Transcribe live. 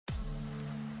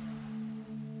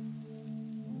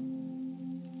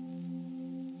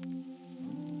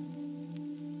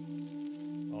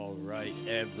All right,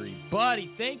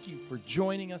 everybody. Thank you for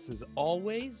joining us as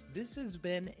always. This has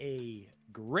been a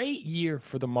great year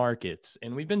for the markets,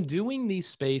 and we've been doing these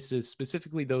spaces,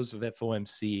 specifically those of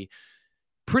FOMC,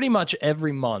 pretty much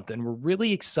every month, and we're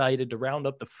really excited to round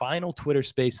up the final Twitter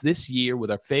space this year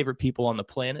with our favorite people on the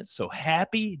planet. So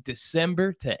happy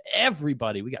December to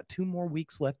everybody. We got 2 more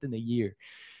weeks left in the year.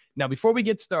 Now, before we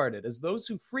get started, as those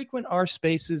who frequent our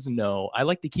spaces know, I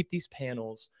like to keep these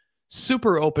panels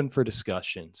super open for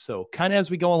discussion. So kind of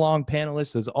as we go along,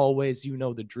 panelists, as always, you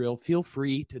know the drill. Feel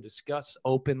free to discuss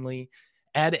openly.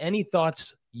 Add any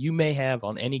thoughts you may have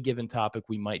on any given topic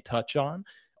we might touch on.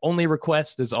 Only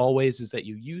request, as always, is that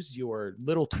you use your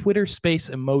little Twitter space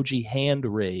emoji hand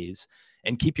raise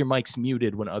and keep your mics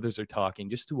muted when others are talking,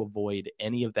 just to avoid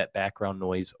any of that background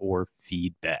noise or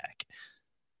feedback.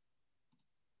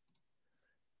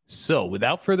 So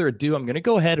without further ado, I'm going to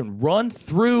go ahead and run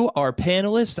through our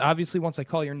panelists. Obviously, once I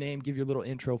call your name, give your little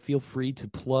intro, feel free to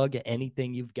plug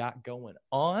anything you've got going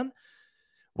on.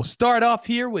 We'll start off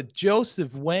here with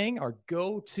Joseph Wang, our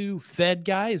go-to Fed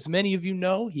guy. As many of you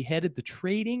know, he headed the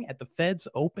trading at the Fed's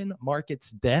open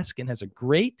markets desk and has a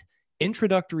great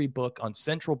introductory book on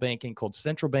central banking called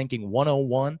Central Banking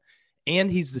 101.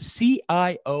 And he's the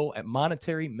CIO at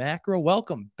Monetary Macro.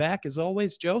 Welcome back, as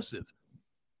always, Joseph.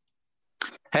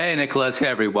 Hey, Nicholas. Hey,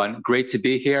 everyone. Great to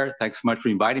be here. Thanks so much for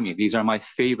inviting me. These are my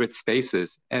favorite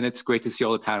spaces, and it's great to see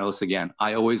all the panelists again.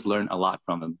 I always learn a lot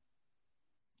from them.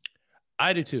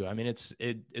 I do too. I mean, it's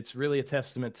really a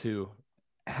testament to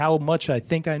how much I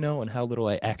think I know and how little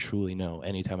I actually know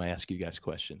anytime I ask you guys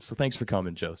questions. So thanks for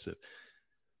coming, Joseph.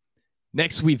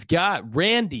 Next, we've got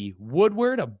Randy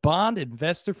Woodward, a bond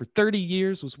investor for 30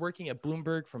 years, was working at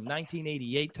Bloomberg from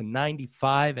 1988 to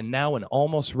 95, and now an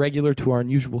almost regular to our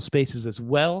unusual spaces as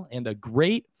well, and a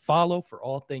great follow for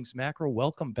all things macro.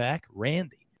 Welcome back,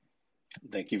 Randy.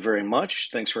 Thank you very much.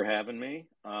 Thanks for having me.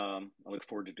 I look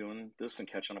forward to doing this and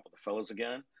catching up with the fellas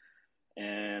again.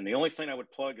 And the only thing I would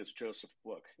plug is Joseph's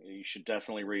book. You should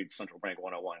definitely read Central Bank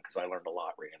 101 because I learned a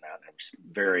lot reading that, and it was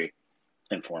very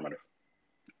informative.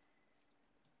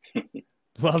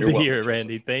 Love to hear it,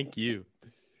 Randy. Thank you.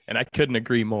 And I couldn't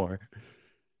agree more.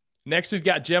 Next, we've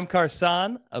got Jem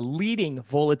Karsan, a leading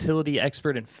volatility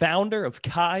expert and founder of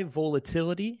Kai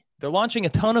Volatility. They're launching a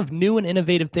ton of new and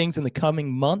innovative things in the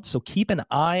coming months, so keep an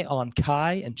eye on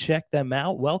Kai and check them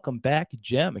out. Welcome back,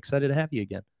 Jem. Excited to have you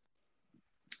again.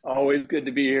 Always good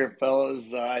to be here,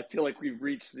 fellas. I feel like we've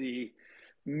reached the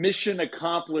mission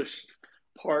accomplished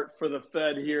part for the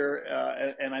Fed here,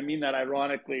 and I mean that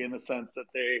ironically in the sense that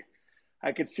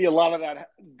I could see a lot of that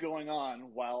going on,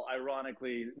 while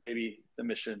ironically maybe the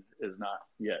mission is not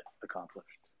yet accomplished.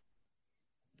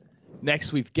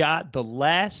 Next, we've got the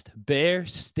Last Bear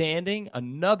standing,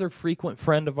 another frequent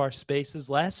friend of our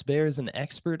spaces. Last Bear is an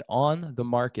expert on the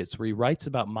markets where he writes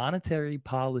about monetary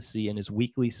policy in his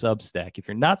weekly Substack. If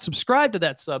you're not subscribed to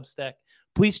that Substack,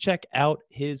 please check out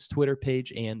his Twitter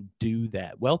page and do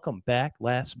that. Welcome back,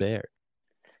 Last Bear.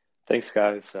 Thanks,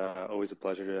 guys. Always a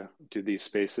pleasure to do these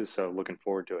spaces, so looking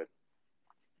forward to it.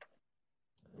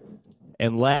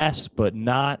 And last but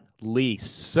not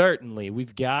least, certainly,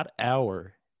 we've got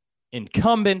our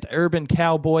incumbent urban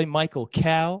cowboy, Michael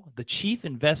Cow, the Chief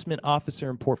Investment Officer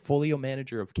and Portfolio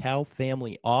Manager of Cow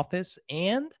Family Office,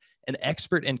 and an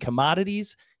expert in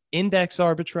commodities, index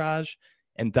arbitrage,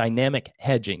 and dynamic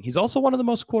hedging. He's also one of the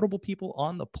most quotable people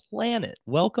on the planet.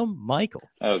 Welcome, Michael.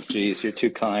 Oh, geez, you're too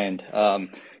kind.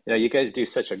 You guys do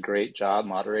such a great job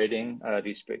moderating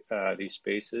these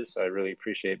spaces. I really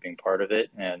appreciate being part of it,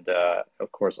 and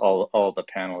of course, all the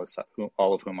panelists,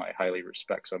 all of whom I highly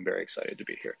respect. So I'm very excited to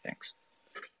be here. Thanks.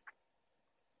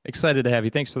 Excited to have you.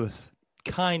 Thanks for this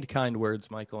kind words,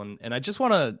 Michael. And I just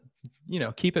want to,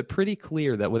 keep it pretty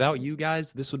clear that without you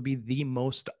guys, this would be the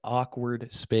most awkward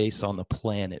space on the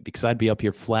planet, because I'd be up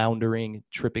here floundering,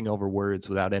 tripping over words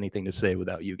without anything to say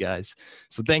without you guys.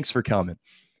 So thanks for coming.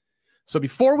 So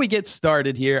before we get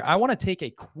started here, I want to take a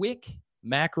quick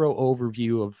macro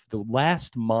overview of the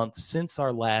last month since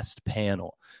our last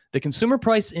panel. The Consumer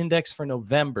Price Index for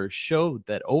November showed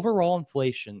that overall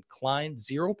inflation climbed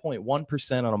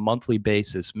 0.1% on a monthly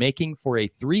basis, making for a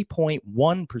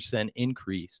 3.1%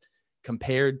 increase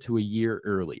compared to a year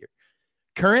earlier.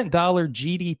 Current dollar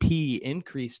GDP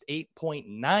increased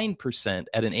 8.9%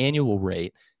 at an annual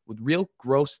rate, with real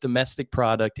gross domestic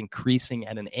product increasing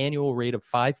at an annual rate of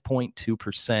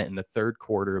 5.2% in the third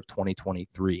quarter of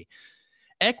 2023.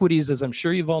 Equities, as I'm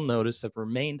sure you've all noticed, have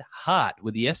remained hot,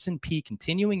 with the S&P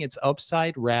continuing its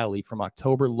upside rally from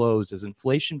October lows as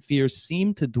inflation fears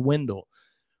seem to dwindle,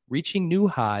 reaching new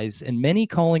highs, and many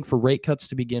calling for rate cuts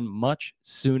to begin much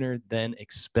sooner than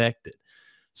expected.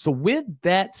 So with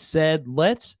that said,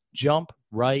 let's jump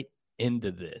right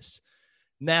into this.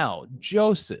 Now,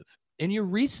 Joseph, in your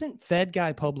recent Fed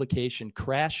Guy publication,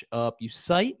 Crash Up, you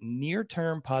cite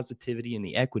near-term positivity in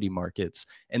the equity markets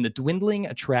and the dwindling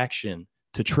attraction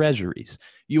to treasuries.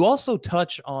 You also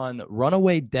touch on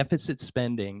runaway deficit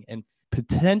spending and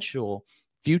potential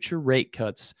future rate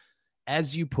cuts.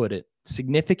 As you put it,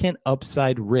 significant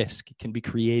upside risk can be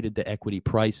created to equity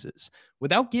prices.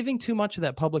 Without giving too much of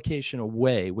that publication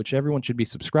away, which everyone should be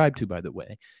subscribed to, by the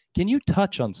way, can you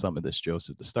touch on some of this,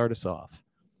 Joseph, to start us off?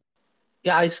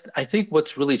 Yeah, I think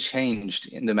what's really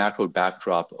changed in the macro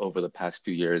backdrop over the past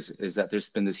few years is that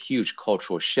there's been this huge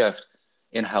cultural shift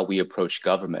in how we approach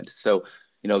government. So,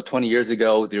 20 years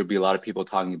ago, there would be a lot of people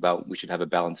talking about we should have a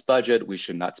balanced budget, we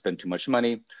should not spend too much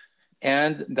money.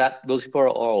 And that those people are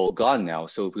all gone now.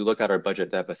 So if we look at our budget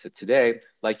deficit today,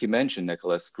 like you mentioned,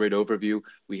 Nicholas, great overview.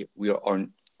 We are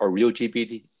our real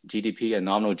GDP and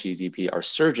nominal GDP are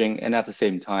surging, and at the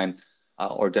same time,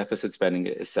 our deficit spending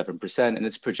is 7%, and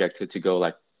it's projected to go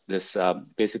like this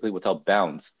basically without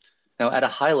bounds. Now, at a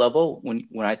high level,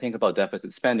 when I think about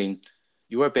deficit spending,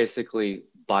 you are basically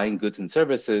buying goods and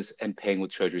services and paying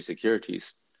with treasury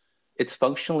securities. It's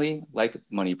functionally like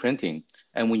money printing.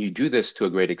 And when you do this to a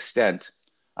great extent,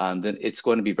 then it's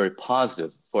going to be very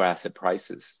positive for asset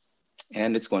prices.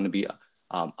 And it's going to be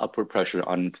upward pressure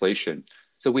on inflation.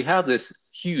 So we have this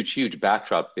huge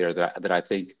backdrop there that I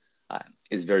think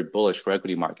is very bullish for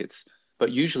equity markets.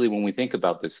 But usually when we think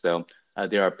about this, though,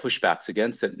 there are pushbacks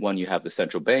against it. One, you have the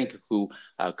central bank who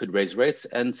could raise rates.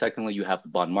 And secondly, you have the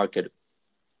bond market,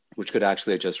 which could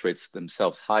actually adjust rates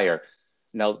themselves higher.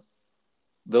 Now,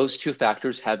 those two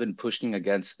factors have been pushing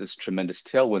against this tremendous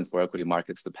tailwind for equity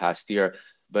markets the past year,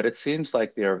 but it seems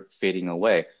like they're fading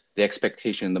away. The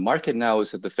expectation in the market now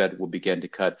is that the Fed will begin to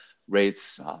cut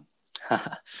rates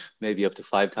maybe up to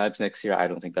 5 times next year. I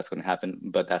don't think that's going to happen,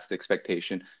 but that's the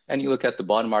expectation. And you look at the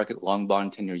bond market, long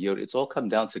bond, 10-year yield, it's all come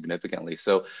down significantly.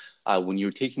 So when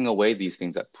you're taking away these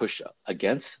things that push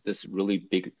against this really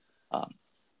big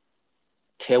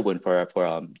tailwind for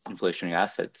inflationary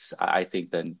assets, I think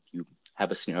then you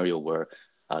have a scenario where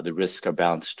the risks are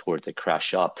balanced towards a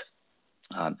crash up.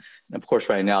 And of course,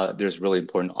 right now, there's really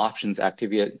important options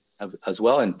activity as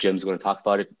well. And Jim's going to talk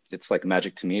about it. It's like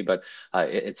magic to me, but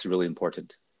it's really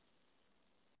important.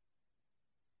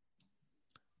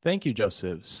 Thank you,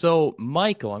 Joseph. So,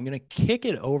 Michael, I'm going to kick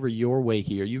it over your way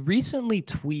here. You recently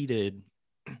tweeted,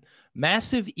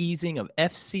 massive easing of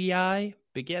FCI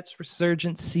begets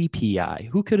resurgent CPI.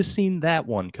 Who could have seen that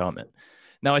one coming?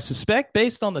 Now, I suspect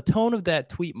based on the tone of that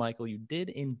tweet, Michael, you did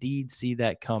indeed see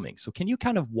that coming. So can you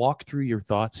kind of walk through your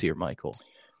thoughts here, Michael?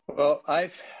 Well,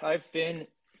 I've been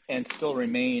and still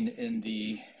remain in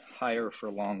the higher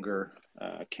for longer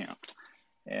camp.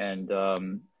 And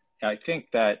I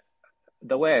think that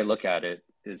the way I look at it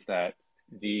is that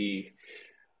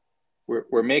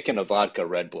we're making a vodka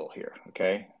Red Bull here,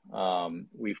 okay?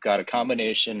 We've got a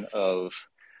combination of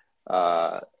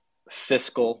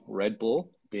fiscal Red Bull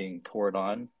being poured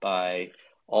on by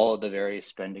all of the various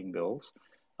spending bills,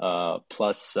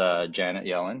 plus Janet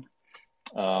Yellen.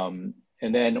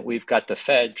 And then we've got the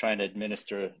Fed trying to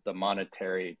administer the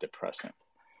monetary depressant.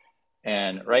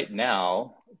 And right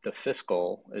now, the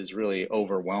fiscal is really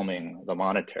overwhelming the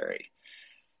monetary.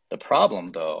 The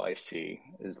problem, though, I see,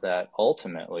 is that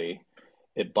ultimately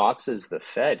it boxes the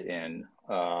Fed in.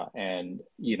 And,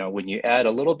 when you add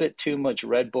a little bit too much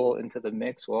Red Bull into the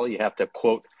mix, well, you have to,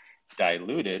 quote,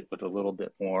 dilute it with a little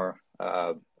bit more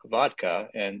vodka,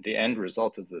 and the end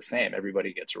result is the same.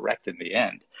 Everybody gets wrecked in the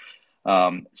end.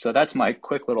 So that's my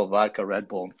quick little vodka Red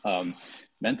Bull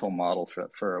mental model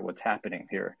for what's happening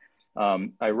here.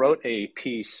 I wrote a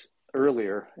piece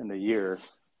earlier in the year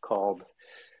called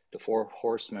The Four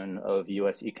Horsemen of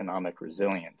U.S. Economic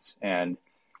Resilience. And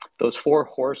those four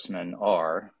horsemen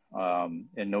are,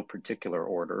 in no particular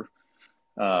order,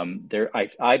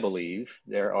 I believe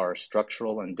there are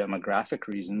structural and demographic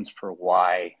reasons for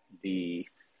why the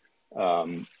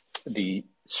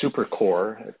super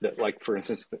core, like for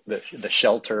instance, the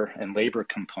shelter and labor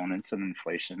components of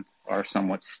inflation are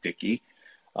somewhat sticky.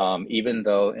 Even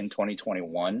though in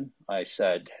 2021, I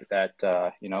said that,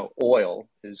 oil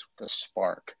is the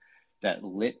spark that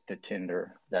lit the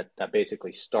tinder that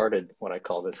basically started what I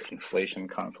call this inflation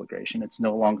conflagration. It's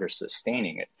no longer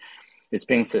sustaining it. It's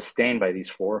being sustained by these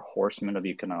four horsemen of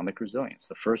economic resilience,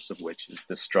 the first of which is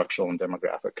the structural and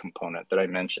demographic component that I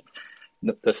mentioned.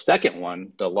 The second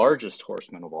one, the largest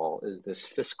horseman of all, is this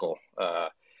fiscal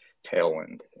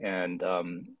tailwind. And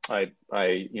I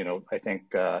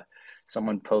think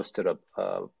someone posted a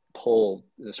poll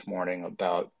this morning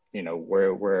about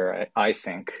where I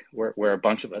think where a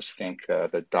bunch of us think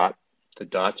the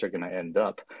dots are going to end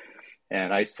up.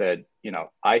 And I said,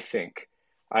 I think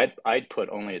I'd put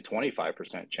only a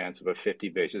 25% chance of a 50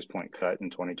 basis point cut in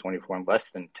 2024 and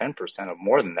less than 10% of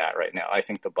more than that right now. I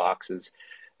think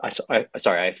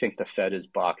I think the Fed is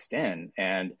boxed in.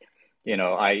 And,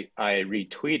 I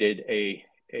retweeted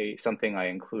something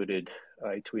I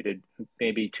tweeted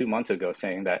maybe 2 months ago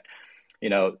saying that,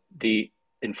 the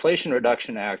Inflation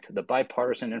Reduction Act, the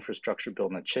Bipartisan Infrastructure Bill,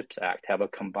 and the CHIPS Act have a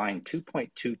combined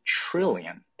 $2.2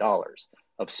 trillion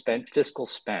of fiscal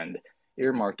spend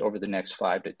earmarked over the next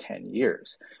 5 to 10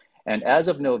 years. And as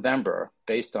of November,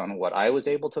 based on what I was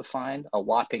able to find, a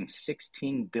whopping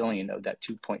 16 billion of that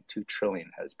 2.2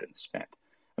 trillion has been spent.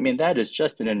 I mean, that is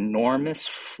just an enormous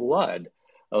flood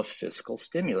of fiscal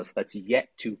stimulus that's yet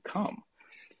to come.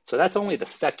 So that's only the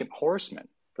second horseman.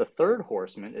 The third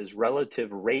horseman is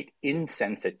relative rate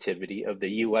insensitivity of the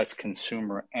U.S.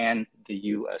 consumer and the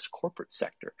U.S. corporate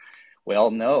sector. We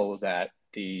all know that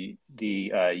the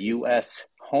U.S.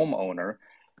 homeowner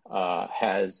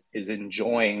is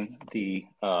enjoying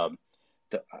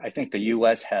I think the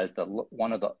U.S. has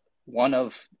one of the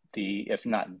if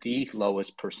not the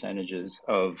lowest percentages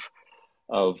of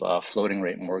floating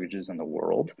rate mortgages in the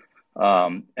world,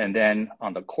 and then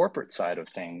on the corporate side of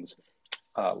things,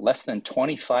 less than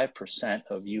 25%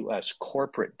 of U.S.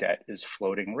 corporate debt is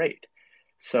floating rate.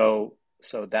 So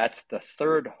that's the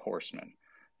third horseman.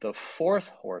 The fourth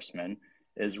horseman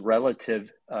is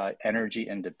relative energy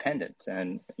independence.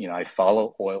 And, I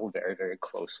follow oil very, very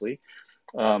closely.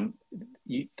 The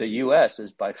U.S.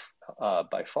 is by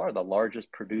far the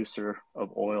largest producer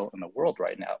of oil in the world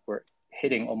right now. We're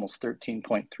hitting almost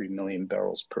 13.3 million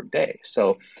barrels per day.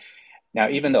 So now,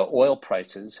 even though oil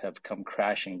prices have come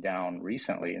crashing down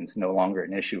recently and it's no longer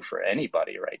an issue for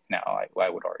anybody right now, I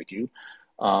would argue,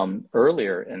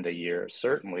 earlier in the year,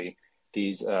 certainly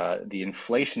the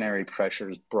inflationary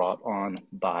pressures brought on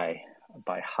by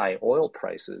high oil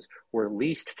prices were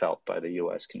least felt by the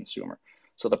U.S. consumer.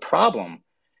 So the problem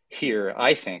here,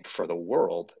 I think, for the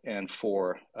world and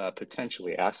for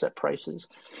potentially asset prices,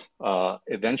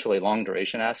 eventually long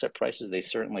duration asset prices, they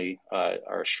certainly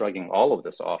are shrugging all of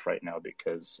this off right now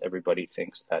because everybody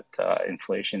thinks that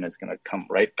inflation is going to come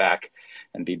right back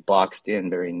and be boxed in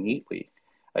very neatly.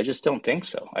 I just don't think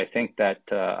so. I think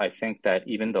that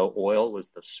even though oil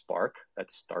was the spark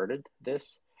that started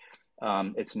this,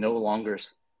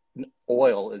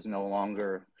 oil is no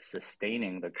longer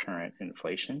sustaining the current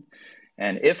inflation.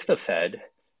 And if the Fed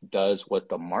does what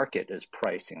the market is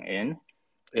pricing in,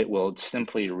 it will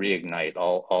simply reignite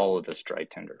all of this dry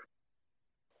tinder.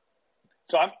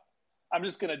 So I'm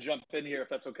just going to jump in here if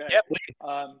that's okay. Yeah, please.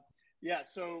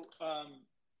 So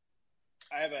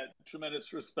I have a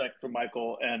tremendous respect for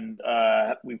Michael, and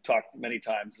we've talked many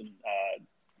times and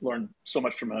learned so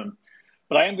much from him.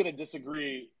 But I am going to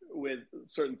disagree with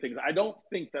certain things. I don't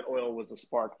think that oil was a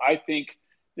spark. I think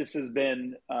this has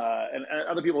been, and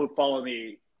other people who follow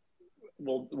me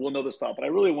will know this thought, but I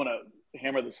really want to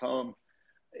hammer this home.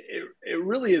 It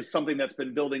really is something that's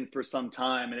been building for some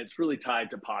time, and it's really tied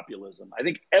to populism. I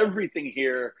think everything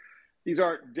here, these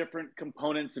aren't different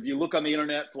components. If you look on the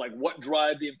internet for like what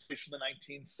drive the inflation in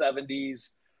the 1970s,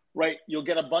 right, you'll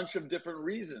get a bunch of different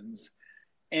reasons.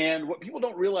 And what people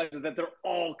don't realize is that they're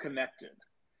all connected.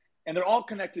 And they're all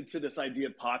connected to this idea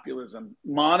of populism.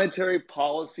 Monetary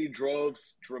policy drove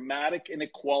dramatic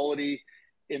inequality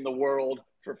in the world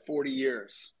for 40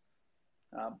 years,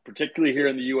 particularly here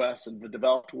in the US and the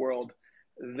developed world.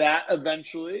 That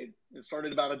eventually, it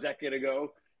started about a decade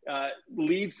ago,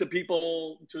 leads to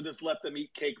people to this let them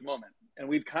eat cake moment. And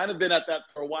we've kind of been at that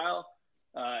for a while.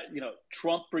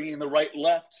 Trump bringing the right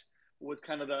left was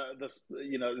kind of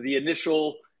the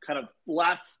initial kind of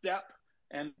last step,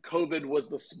 and COVID was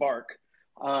the spark.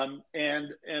 And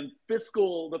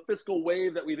the fiscal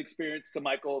wave that we've experienced, to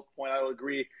Michael's point, I will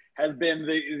agree, has been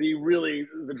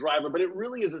the driver. But it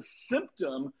really is a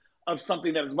symptom of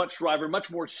something that is much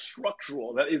more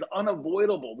structural, that is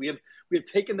unavoidable. We have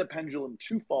taken the pendulum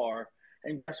too far,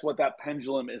 and guess what? That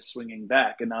pendulum is swinging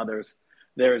back, and now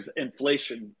there's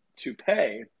inflation to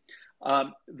pay.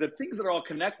 The things that are all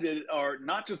connected are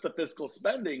not just the fiscal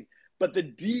spending, but the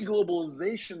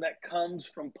deglobalization that comes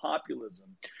from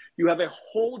populism. You have a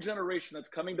whole generation that's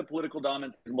coming to political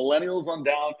dominance, millennials on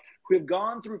down, who have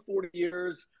gone through 40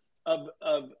 years of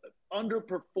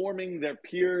underperforming their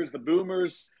peers, the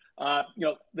boomers.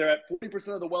 They're at 40%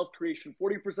 of the wealth creation,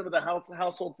 40% of the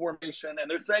household formation, and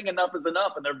they're saying enough is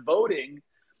enough, and they're voting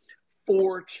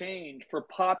for change, for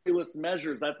populist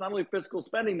measures. That's not only fiscal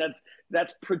spending,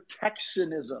 that's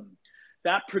protectionism.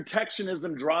 That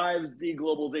protectionism drives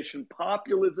deglobalization.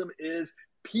 Populism is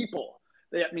people.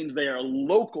 That means they are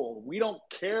local. We don't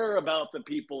care about the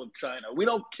people of China. We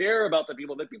don't care about the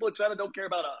people. The people of China don't care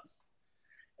about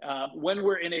us. When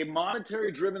we're in a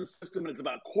monetary-driven system and it's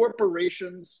about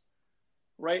corporations,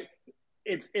 right?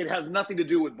 It has nothing to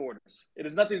do with borders. It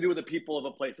has nothing to do with the people of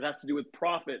a place. It has to do with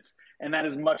profits, and that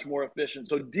is much more efficient.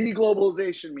 So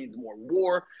deglobalization means more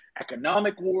war,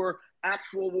 economic war,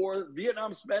 actual war.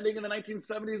 Vietnam spending in the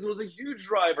 1970s was a huge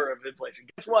driver of inflation.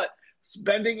 Guess what?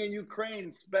 Spending in Ukraine,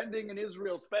 spending in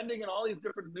Israel, spending in all these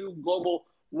different new global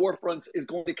war fronts is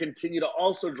going to continue to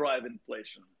also drive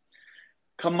inflation.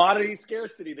 Commodity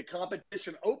scarcity, the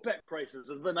competition, OPEC prices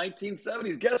is the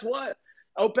 1970s. Guess what?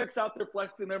 OPEC's out there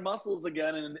flexing their muscles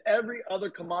again, and in every other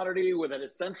commodity where that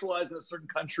is centralized in a certain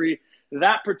country,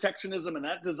 that protectionism and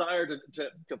that desire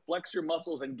to flex your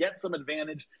muscles and get some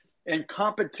advantage and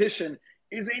competition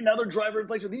is another driver of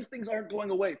inflation. These things aren't going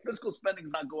away. Fiscal spending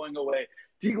is not going away.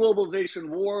 Deglobalization,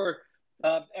 war,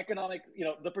 economic,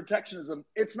 the protectionism,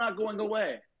 it's not going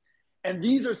away. And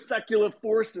these are secular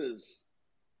forces.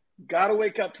 Got to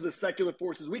wake up to the secular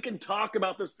forces. We can talk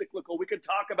about the cyclical. We can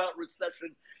talk about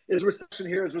recession. Is recession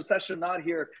here? Is recession not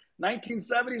here?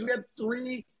 1970s, we had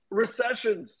 3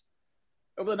 recessions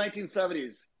over the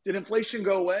 1970s. Did inflation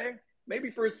go away?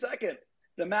 Maybe for a second.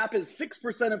 The map is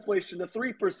 6% inflation to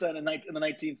 3% in the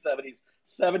 1970s,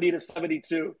 70 to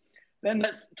 72. Then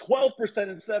that's 12%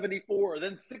 in 74,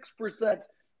 then 6%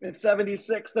 in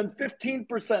 76, then 15% in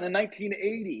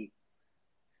 1980.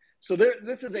 So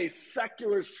this is a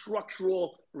secular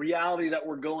structural reality that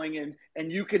we're going in,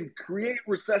 and you can create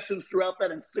recessions throughout that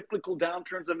and cyclical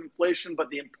downturns of inflation. But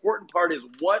the important part is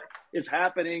what is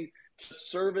happening to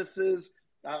services,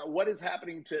 what is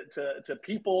happening to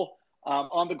people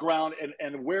on the ground,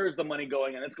 and where is the money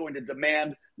going? And it's going to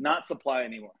demand, not supply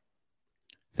anymore.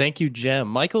 Thank you, Jem.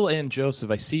 Michael and Joseph,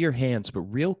 I see your hands, but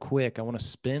real quick, I want to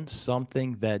spin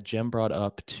something that Jem brought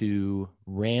up to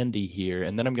Randy here,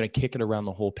 and then I'm going to kick it around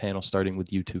the whole panel, starting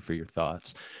with you two for your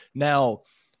thoughts. Now,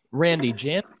 Randy,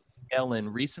 Janet Yellen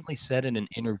recently said in an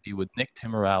interview with Nick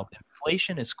Timiraou,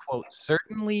 inflation is, quote,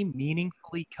 certainly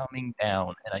meaningfully coming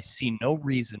down, and I see no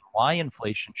reason why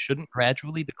inflation shouldn't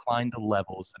gradually decline to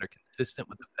levels that are consistent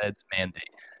with the Fed's mandate.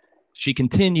 She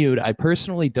continued, I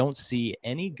personally don't see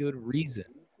any good reason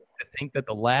to think that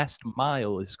the last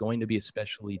mile is going to be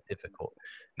especially difficult.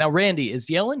 Now, Randy, is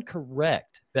Yellen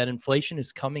correct that inflation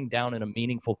is coming down in a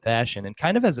meaningful fashion? And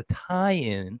kind of as a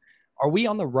tie-in, are we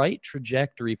on the right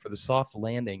trajectory for the soft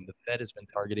landing the Fed has been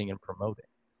targeting and promoting?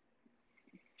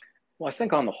 Well, I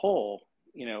think on the whole,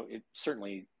 it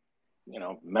certainly,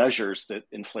 measures that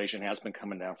inflation has been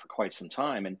coming down for quite some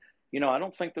time. And, I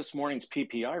don't think this morning's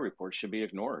PPI report should be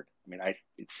ignored. I mean,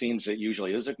 it seems it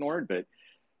usually is ignored, but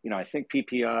I think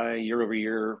PPI year over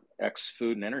year ex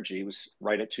food and energy was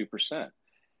right at 2%,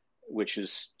 which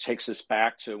takes us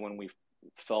back to when we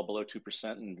fell below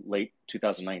 2% in late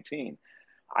 2019.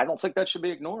 I don't think that should be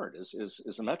ignored as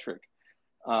a metric.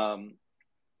 For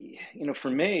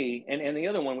me, and the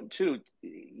other one too,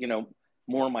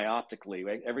 more myoptically,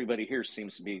 right? Everybody here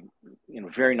seems to be,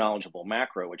 very knowledgeable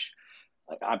macro, which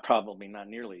I'm probably not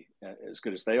nearly as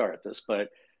good as they are at this, but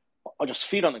I'll just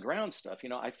feet on the ground stuff.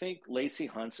 I think Lacey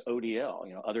Hunt's ODL,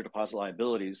 other deposit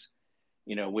liabilities,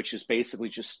 which is basically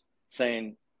just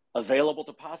saying available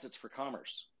deposits for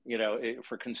commerce,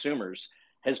 for consumers,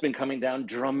 has been coming down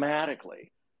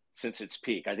dramatically since its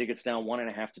peak. I think it's now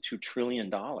 $1.5 to $2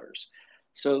 trillion.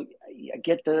 So I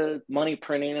get the money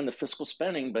printing and the fiscal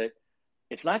spending, but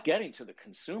it's not getting to the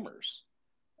consumers.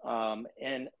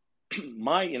 And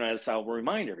as I'll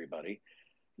remind everybody,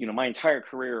 my entire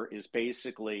career is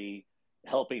basically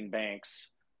helping banks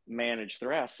manage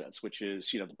their assets, which is,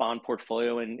 the bond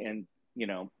portfolio and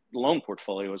loan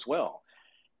portfolio as well.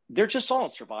 They're just all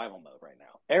in survival mode right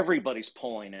now. Everybody's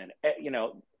pulling in,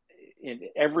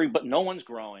 but no one's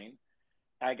growing.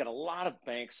 I got a lot of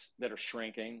banks that are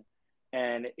shrinking,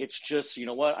 and it's just,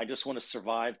 I just want to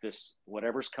survive this,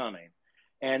 whatever's coming.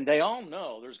 And they all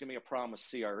know there's going to be a problem with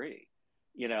CRE.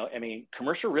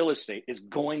 Commercial real estate is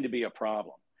going to be a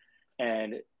problem.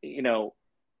 And,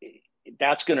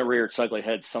 that's going to rear its ugly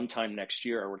head sometime next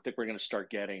year. I think we're going to start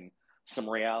getting some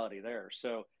reality there.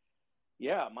 So,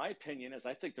 yeah, my opinion is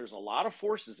I think there's a lot of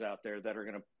forces out there that are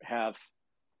going to have,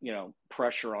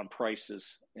 pressure on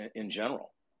prices in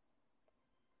general.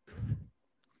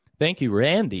 Thank you,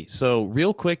 Randy. So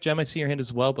real quick, Jem, I see your hand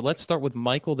as well, but let's start with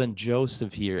Michael, then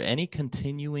Joseph here. Any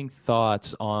continuing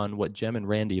thoughts on what Jem and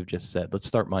Randy have just said? Let's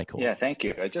start, Michael. Yeah, thank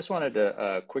you. I just wanted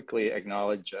to quickly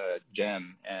acknowledge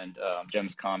Jem and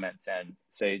Jem's comments and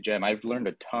say, Jem, I've learned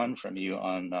a ton from you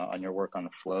on your work on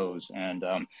the flows.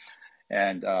 Yeah,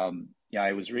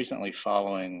 I was recently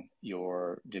following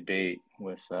your debate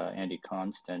with Andy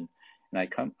Constant, and I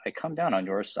come down on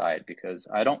your side because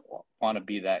I don't want to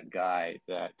be that guy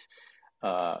that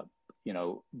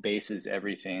bases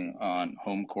everything on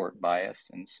home court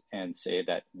bias and say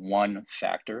that one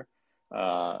factor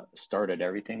started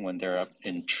everything when there are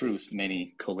in truth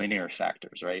many collinear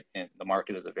factors, right? And the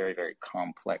market is a very, very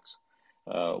complex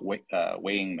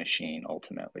weighing machine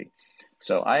ultimately.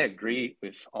 So I agree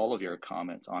with all of your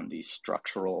comments on the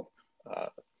structural,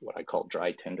 what I call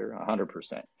dry tinder,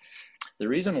 100%. The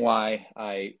reason why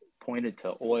I pointed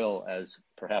to oil as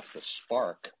perhaps the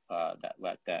spark that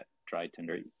let that dry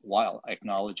tinder, while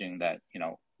acknowledging that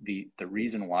the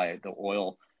reason why the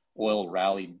oil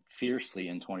rallied fiercely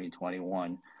in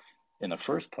 2021 in the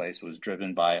first place was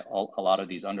driven by a lot of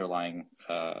these underlying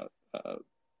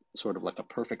sort of like a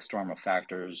perfect storm of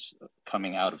factors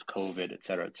coming out of COVID, et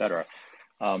cetera, et cetera.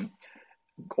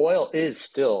 Oil is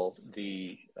still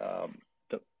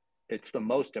it's the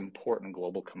most important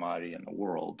global commodity in the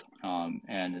world,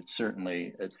 and it's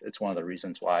certainly it's one of the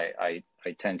reasons why I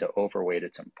tend to overweight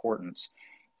its importance.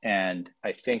 And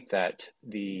I think that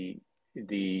the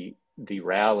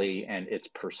rally and its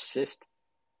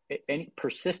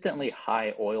persistently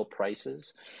high oil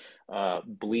prices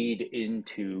bleed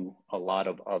into a lot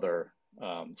of other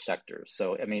sectors.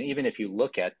 So, I mean, even if you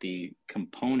look at the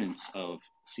components of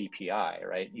CPI,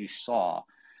 right, you saw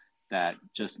that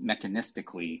just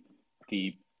mechanistically,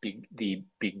 the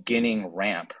beginning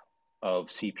ramp of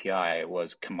CPI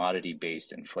was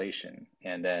commodity-based inflation,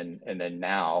 and then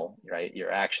now, right, you're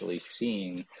actually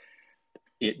seeing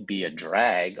it be a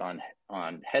drag on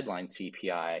headline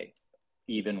CPI,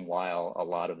 even while a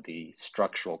lot of the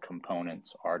structural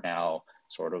components are now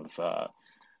sort of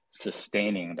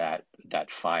sustaining that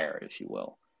fire, if you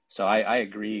will. So I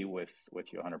agree with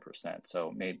you 100%.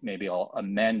 So maybe I'll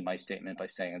amend my statement by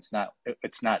saying it's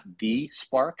not the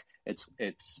spark.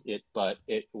 But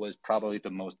it was probably the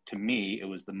most, to me, it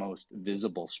was the most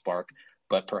visible spark,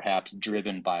 but perhaps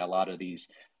driven by a lot of these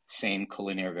same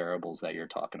collinear variables that you're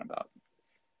talking about.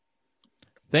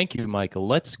 Thank you, Michael.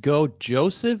 Let's go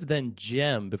Joseph, then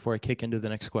Jem, before I kick into the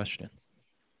next question.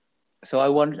 So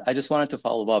I just wanted to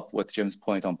follow up with Jim's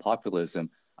point on populism.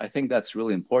 I think that's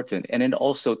really important. And it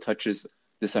also touches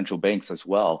the central banks as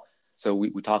well. So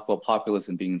we talk about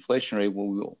populism being inflationary.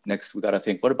 Well, next, we got to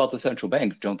think, what about the central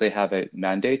bank? Don't they have a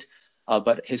mandate?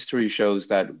 But history shows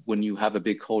that when you have a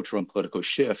big cultural and political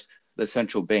shift, the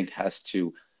central bank has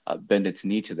to bend its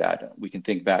knee to that. We can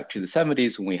think back to the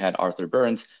 70s when we had Arthur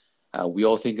Burns. We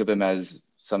all think of him as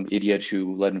some idiot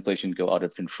who let inflation go out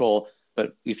of control.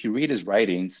 But if you read his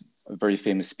writings, a very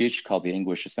famous speech called The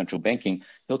Anguish of Central Banking,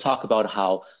 he'll talk about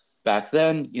how back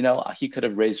then, he could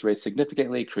have raised rates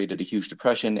significantly, created a huge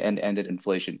depression, and ended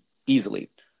inflation easily.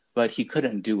 But he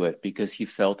couldn't do it because he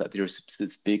felt that there's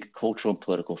this big cultural and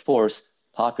political force,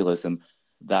 populism,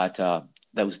 that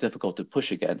was difficult to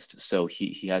push against. So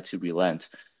he had to relent.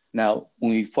 Now,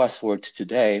 when we fast forward to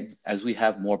today, as we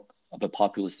have more of a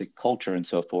populistic culture and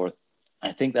so forth,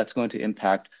 I think that's going to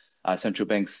impact central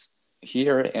banks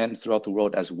here and throughout the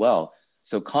world as well.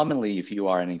 So commonly, if you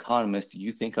are an economist,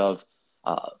 you think of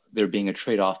there being a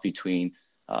trade-off between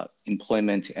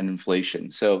employment and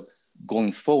inflation. So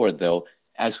going forward, though,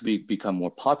 as we become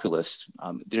more populist,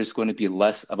 there's going to be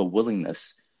less of a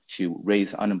willingness to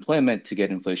raise unemployment to get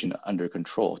inflation under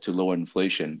control, to lower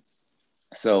inflation.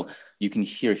 So you can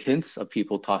hear hints of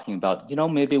people talking about,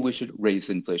 maybe we should raise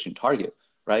the inflation target,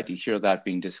 right? You hear that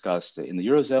being discussed in the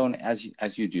Eurozone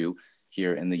as you do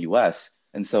here in the US.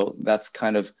 And so that's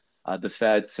kind of the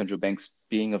Fed, central banks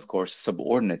being, of course,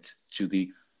 subordinate to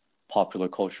the popular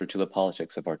culture, to the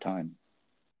politics of our time.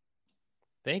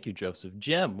 Thank you, Joseph.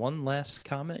 Jem, one last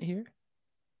comment here.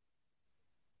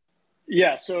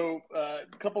 Yeah, so a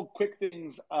couple quick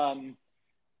things.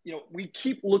 We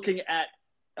keep looking at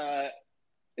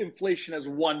inflation as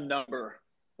one number,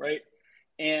 right?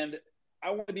 And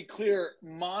I want to be clear,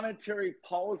 monetary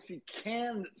policy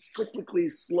can cyclically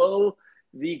slow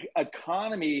the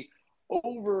economy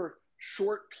over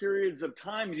short periods of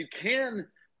time. You can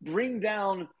bring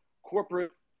down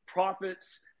corporate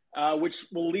profits, which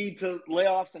will lead to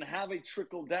layoffs and have a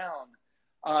trickle down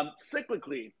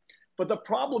cyclically. But the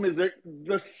problem is that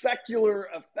the secular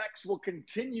effects will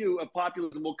continue, of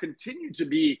populism will continue to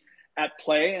be at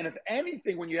play. And if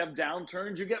anything, when you have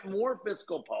downturns, you get more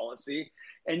fiscal policy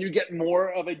and you get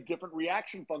more of a different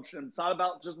reaction function. It's not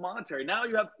about just monetary. Now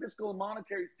you have fiscal and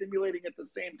monetary stimulating at the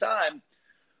same time,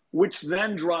 which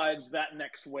then drives that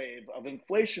next wave of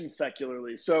inflation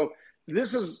secularly. So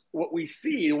this is what we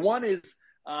see. One is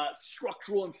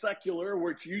structural and secular,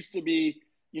 which used to be,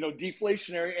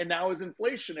 deflationary and now is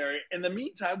inflationary. In the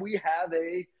meantime, we have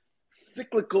a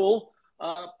cyclical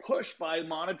push by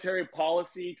monetary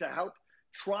policy to help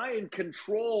try and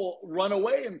control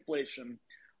runaway inflation,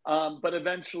 but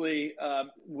eventually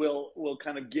will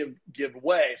kind of give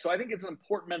way. So I think it's an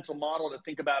important mental model to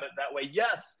think about it that way.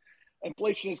 Yes,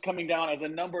 inflation is coming down as a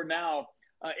number now.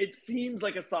 It seems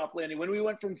like a soft landing. When we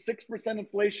went from 6%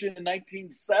 inflation in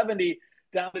 1970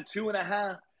 down to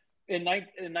 2.5% in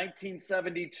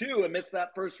 1972 amidst that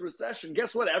first recession,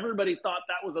 guess what? Everybody thought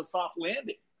that was a soft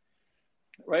landing,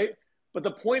 right? But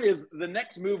the point is, the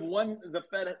next move, the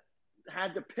Fed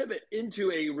had to pivot into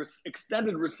a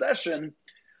extended recession,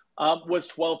 was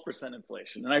 12%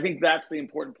 inflation. And I think that's the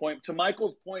important point. To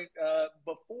Michael's point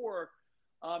before,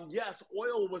 yes,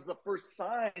 oil was the first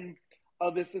sign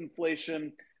of this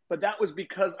inflation, but that was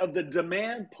because of the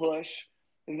demand push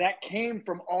that came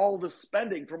from all the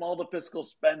spending, from all the fiscal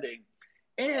spending.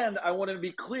 And I want to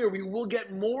be clear, we will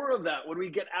get more of that when we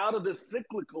get out of this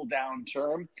cyclical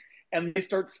downturn and they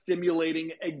start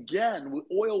stimulating again.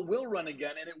 Oil will run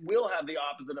again, and it will have the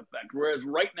opposite effect. Whereas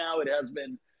right now it has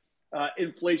been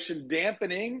inflation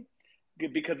dampening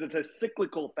because it's a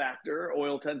cyclical factor.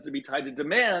 Oil tends to be tied to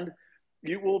demand.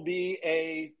 It will be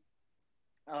a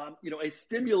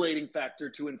stimulating factor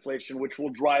to inflation, which will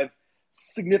drive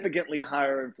significantly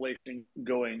higher inflation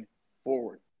going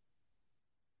forward.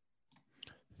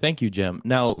 Thank you, Jem.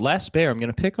 Now, Last Bear, I'm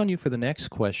going to pick on you for the next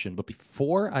question, but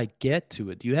before I get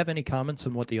to it, do you have any comments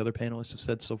on what the other panelists have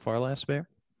said so far, Last Bear?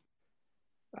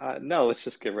 No, let's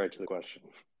just get right to the question.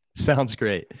 Sounds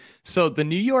great. So the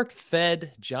New York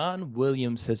Fed, John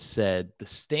Williams, has said the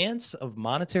stance of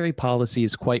monetary policy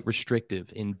is quite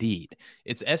restrictive indeed.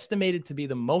 It's estimated to be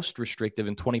the most restrictive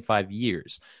in 25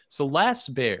 years. So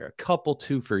Last Bear, couple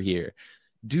twofer here.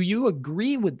 Do you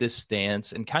agree with this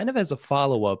stance? And kind of as a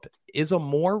follow-up, is a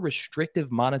more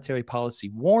restrictive monetary policy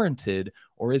warranted,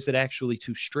 or is it actually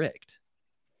too strict?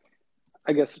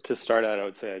 I guess to start out, I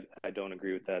would say I don't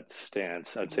agree with that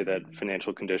stance. I'd say that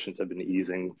financial conditions have been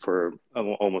easing for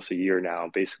almost a year now.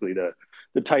 Basically,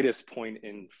 the tightest point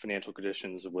in financial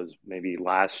conditions was maybe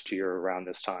last year around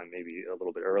this time, maybe a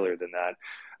little bit earlier than that.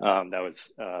 That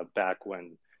was back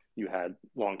when you had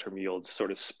long-term yields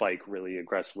sort of spike really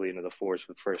aggressively into the fours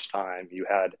for the first time. You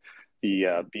had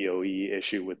the BOE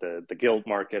issue with the gilt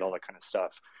market, all that kind of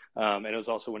stuff. And it was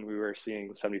also when we were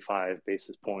seeing 75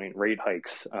 basis point rate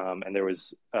hikes, and there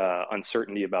was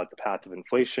uncertainty about the path of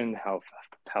inflation, how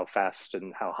fast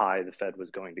and how high the Fed was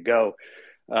going to go.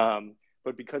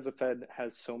 But because the Fed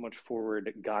has so much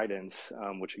forward guidance,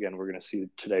 which again we're going to see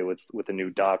today with a new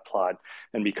dot plot,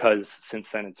 and because since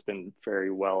then it's been very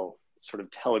well sort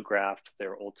of telegraphed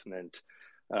their ultimate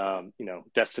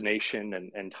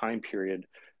destination and time period,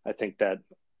 I think that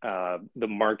the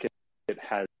market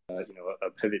has a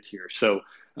pivot here. So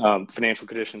financial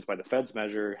conditions by the Fed's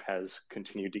measure has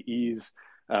continued to ease.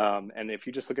 And if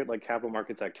you just look at like capital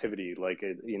markets activity, like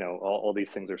all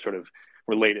these things are sort of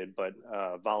related, but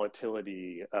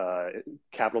volatility,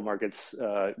 capital markets,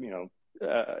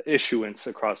 issuance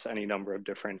across any number of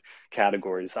different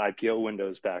categories, IPO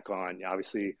windows back on.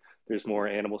 Obviously, there's more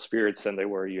animal spirits than they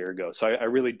were a year ago. So I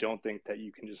really don't think that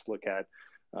you can just look at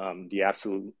the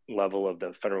absolute level of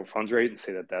the federal funds rate and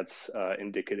say that that's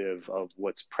indicative of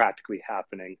what's practically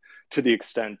happening, to the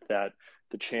extent that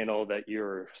the channel that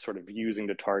you're sort of using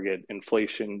to target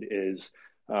inflation is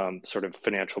sort of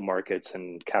financial markets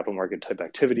and capital market type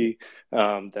activity,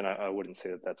 then I wouldn't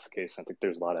say that that's the case. I think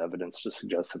there's a lot of evidence to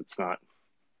suggest that it's not.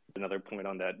 Another point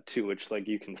on that too, which like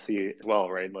you can see as well,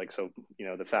 right? Like, so,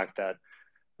 the fact that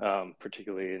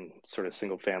particularly in sort of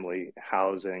single family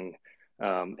housing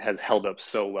has held up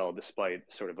so well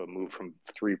despite sort of a move from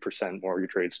 3%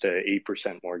 mortgage rates to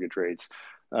 8% mortgage rates.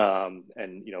 And,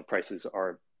 prices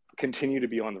continue to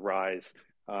be on the rise,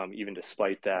 even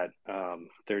despite that.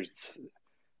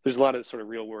 There's a lot of sort of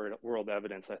real world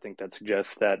evidence, I think, that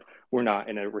suggests that we're not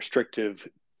in a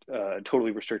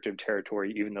totally restrictive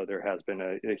territory, even though there has been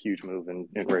a huge move in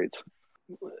rates.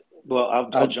 Well,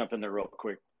 I'll jump in there real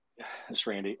quick, Mr.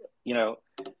 Randy.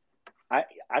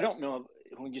 I don't know,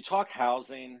 when you talk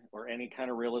housing or any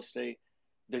kind of real estate,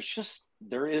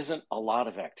 there isn't a lot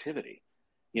of activity.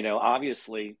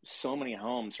 Obviously, so many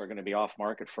homes are going to be off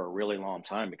market for a really long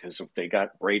time because if they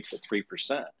got rates at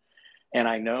 3%. And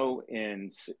I know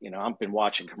I've been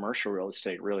watching commercial real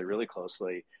estate really, really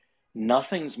closely.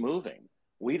 Nothing's moving.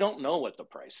 We don't know what the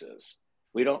price is.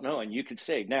 We don't know. And you could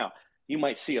say, now, you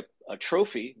might see a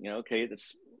trophy, okay,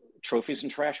 that's trophies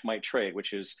and trash might trade,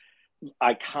 which is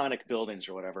iconic buildings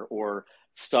or whatever, or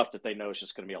stuff that they know is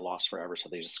just going to be a loss forever. So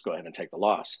they just go ahead and take the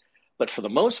loss. But for the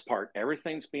most part,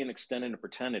 everything's being extended and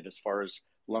pretended as far as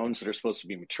loans that are supposed to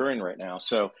be maturing right now.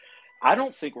 So I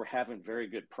don't think we're having very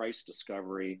good price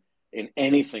discovery in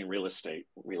anything real estate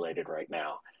related right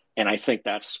now. And I think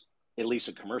that's, at least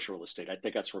in commercial real estate, I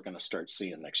think that's what we're going to start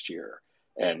seeing next year.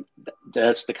 And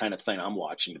that's the kind of thing I'm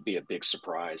watching to be a big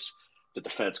surprise that the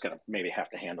Fed's going to maybe have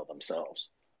to handle themselves.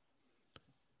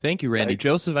 Thank you, Randy.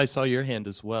 Joseph, I saw your hand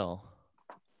as well.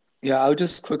 Yeah, I would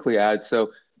just quickly add.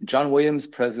 So John Williams,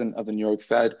 president of the New York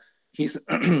Fed, he's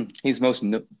he's most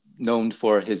known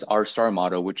for his R-star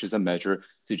model, which is a measure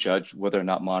to judge whether or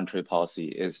not monetary policy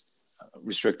is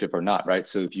restrictive or not, right?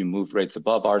 So if you move rates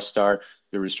above R-star,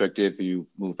 you're restrictive. If you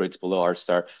move rates below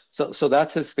R-star. So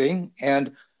that's his thing.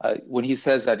 And when he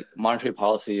says that monetary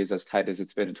policy is as tight as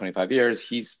it's been in 25 years,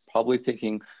 he's probably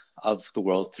thinking of the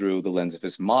world through the lens of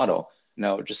his model.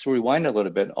 Now, just to rewind a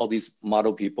little bit, all these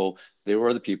model people, they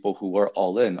were the people who were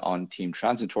all in on team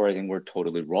transitory and were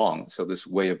totally wrong. So this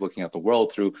way of looking at the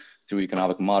world through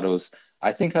economic models,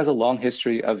 I think has a long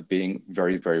history of being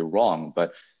very, very wrong.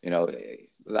 But,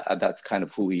 that's kind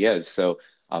of who he is. So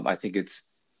I think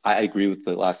I agree with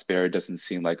the last bear. It doesn't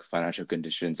seem like financial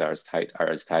conditions are as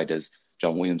tight as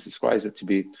John Williams describes it to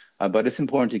be. But it's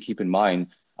important to keep in mind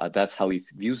that's how he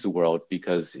views the world,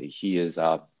 because he is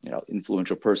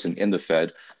influential person in the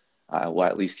Fed. Well,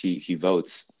 at least he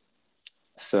votes.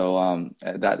 So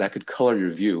that could color your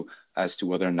view as to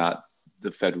whether or not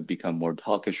the Fed would become more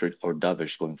hawkish or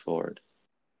dovish going forward.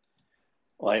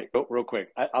 Like, real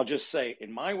quick, I'll just say,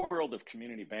 in my world of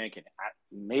community banking,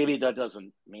 maybe that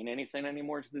doesn't mean anything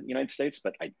anymore to the United States,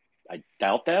 but I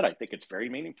doubt that. I think it's very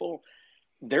meaningful.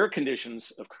 Their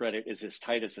conditions of credit is as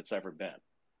tight as it's ever been,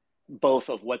 both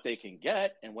of what they can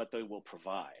get and what they will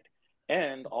provide.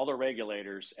 And all the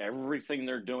regulators, everything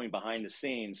they're doing behind the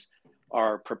scenes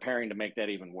are preparing to make that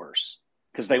even worse,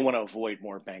 because they want to avoid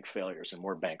more bank failures and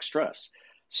more bank stress.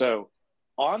 So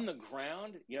on the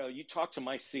ground, you talk to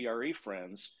my CRE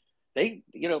friends, they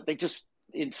just,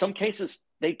 in some cases,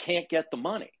 they can't get the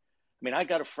money. I mean, I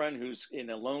got a friend who's in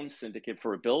a loan syndicate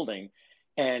for a building,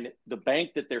 and the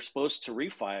bank that they're supposed to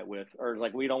refi it with are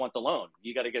like, we don't want the loan.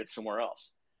 You got to get it somewhere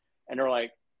else. And they're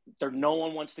like, no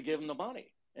one wants to give them the money.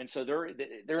 And so they're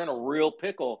in a real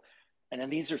pickle. And then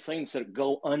these are things that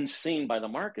go unseen by the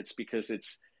markets, because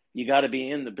you got to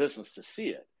be in the business to see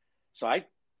it. So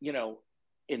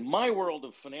in my world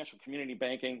of financial community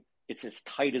banking, it's as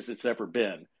tight as it's ever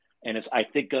been. And it's, I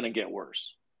think, going to get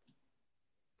worse.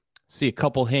 See a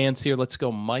couple hands here. Let's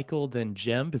go Michael, then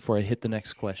Jem, before I hit the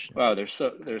next question. Wow, there's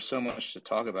so much to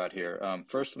talk about here.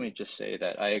 First, let me just say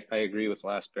that I agree with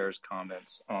Last Bear's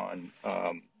comments on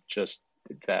just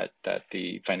that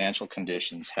the financial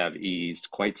conditions have eased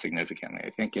quite significantly. I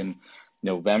think in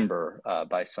November,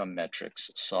 by some metrics,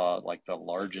 saw like the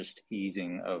largest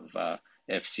easing of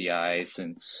FCI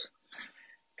since,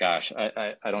 gosh,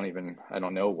 I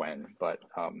don't know when, but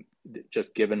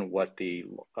just given what the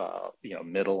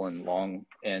middle and long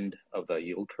end of the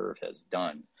yield curve has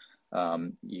done,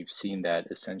 you've seen that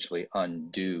essentially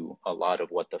undo a lot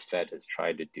of what the Fed has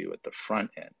tried to do at the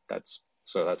front end. That's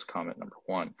comment number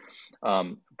one.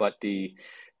 But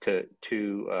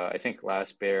I think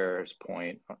Last Bear's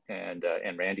point and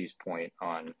Randy's point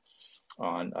on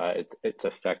its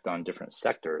effect on different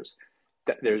sectors,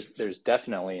 there's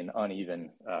definitely an uneven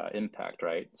impact,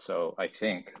 right? So I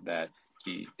think that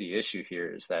the issue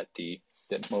here is that the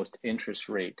most interest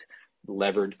rate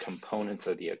levered components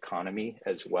of the economy,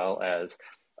 as well as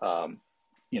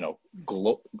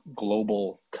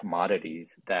global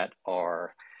commodities that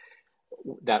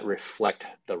reflect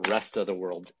the rest of the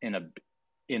world's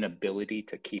inability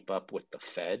to keep up with the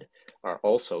Fed, are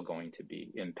also going to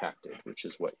be impacted, which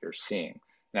is what you're seeing.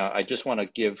 Now, I just want to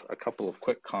give a couple of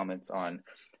quick comments on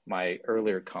my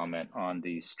earlier comment on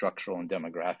the structural and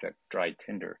demographic dry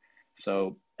tinder.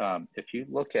 So if you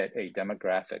look at a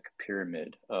demographic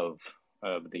pyramid of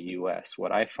the US,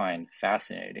 what I find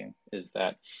fascinating is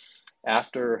that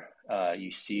after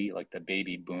you see like the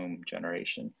baby boom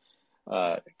generation,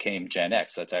 came Gen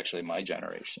X. That's actually my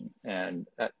generation, and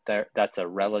that's at a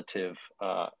relative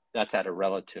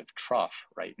trough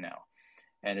right now.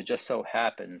 And it just so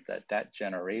happens that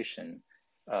generation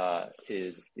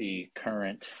is the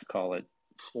current, call it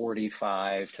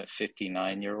 45 to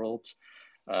 59-year-olds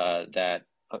that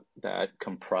that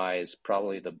comprise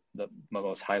probably the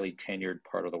most highly tenured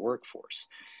part of the workforce.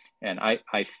 And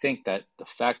I think that the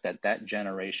fact that that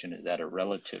generation is at a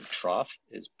relative trough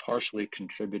is partially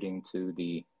contributing to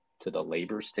the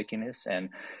labor stickiness. And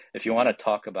if you want to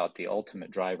talk about the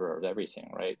ultimate driver of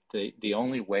everything, right, the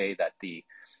only way that the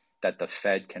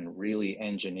Fed can really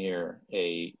engineer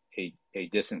a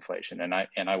disinflation,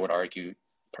 and I would argue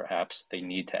perhaps they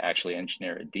need to actually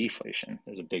engineer a deflation,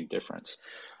 there's a big difference,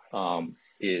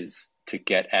 is to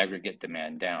get aggregate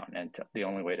demand down. And the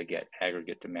only way to get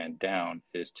aggregate demand down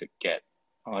is to get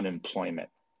unemployment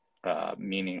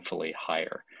meaningfully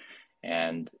higher.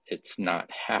 And it's not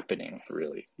happening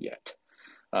really yet.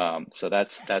 So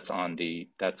that's on the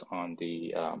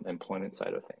employment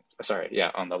side of things. Sorry,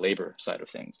 yeah, on the labor side of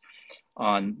things.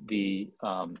 On the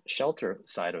shelter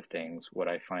side of things, what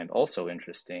I find also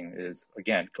interesting is,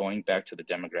 again, going back to the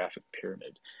demographic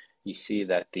pyramid, you see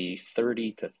that the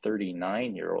 30 to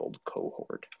 39-year-old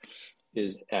cohort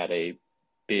is at a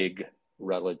big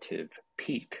relative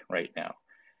peak right now.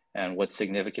 And what's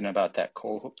significant about that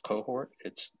cohort?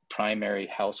 It's primary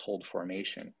household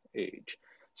formation age.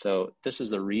 So this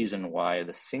is the reason why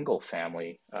the single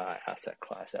family asset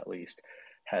class, at least,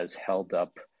 has held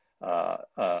up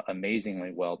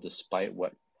amazingly well despite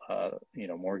what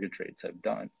mortgage rates have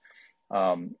done.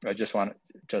 I just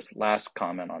last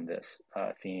comment on this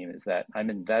theme is that I'm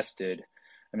invested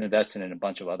in a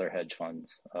bunch of other hedge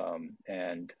funds,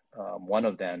 and one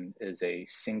of them is a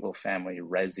single family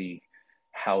resi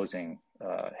housing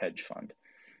hedge fund.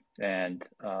 And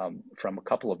from a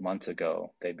couple of months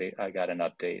ago, I got an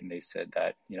update, and they said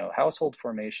that household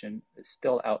formation is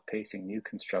still outpacing new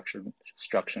construction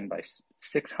by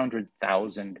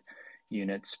 600,000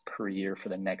 units per year for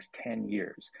the next 10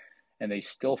 years. And they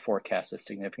still forecast a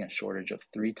significant shortage of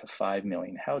 3 to 5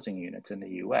 million housing units in the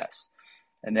U.S.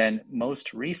 And then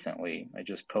most recently, I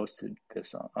just posted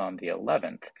this on the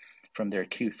 11th, from their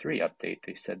Q3 update,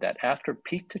 they said that after a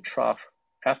peak to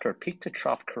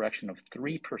trough correction of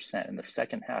 3% in the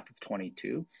second half of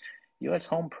 22, U.S.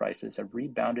 home prices have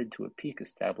rebounded to a peak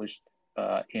established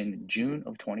in June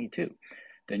of 22.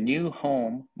 The new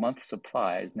home month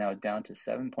supply is now down to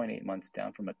 7.8 months,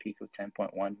 down from a peak of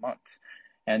 10.1 months.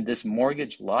 And this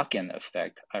mortgage lock-in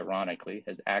effect, ironically,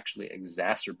 has actually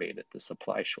exacerbated the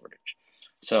supply shortage.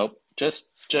 So just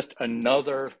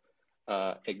another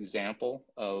example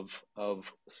of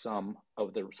some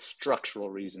of the structural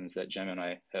reasons that Jem and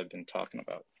I have been talking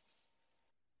about.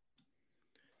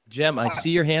 Jem, I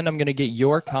see your hand. I'm going to get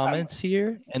your comments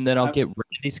here, and then I'll get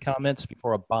Randy's comments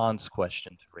before a bonds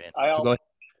question to Randy. So go ahead.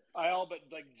 I all but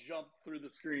jump through the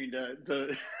screen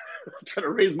to try to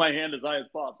raise my hand as high as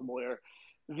possible here.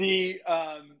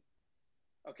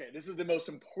 Okay, this is the most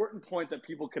important point that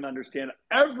people can understand.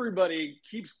 Everybody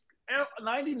keeps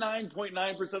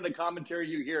 99.9% of the commentary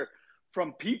you hear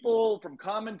from people, from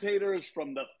commentators,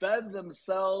 from the Fed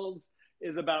themselves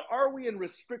is about, are we in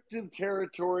restrictive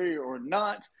territory or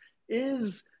not?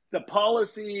 Is the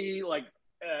policy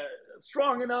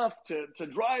strong enough to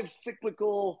drive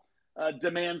cyclical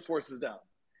demand forces down?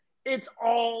 It's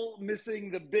all missing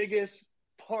the biggest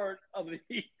part of the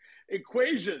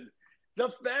equation. The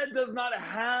Fed does not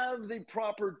have the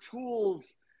proper tools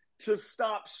to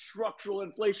stop structural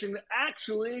inflation.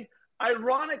 Actually,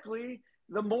 ironically,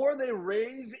 the more they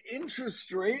raise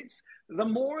interest rates, the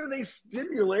more they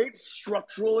stimulate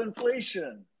structural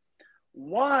inflation.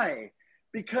 Why?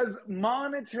 Because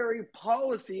monetary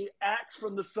policy acts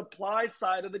from the supply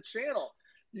side of the channel.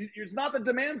 It's not the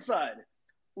demand side.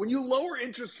 When you lower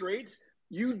interest rates,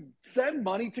 you send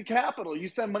money to capital. You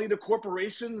send money to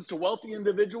corporations, to wealthy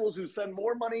individuals who send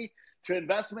more money to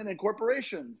investment in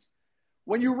corporations.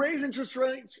 When you raise interest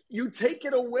rates, you take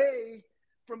it away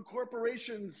from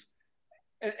corporations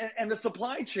and the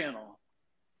supply channel.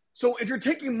 So if you're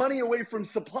taking money away from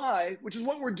supply, which is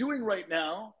what we're doing right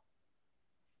now,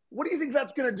 what do you think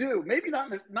that's going to do? Maybe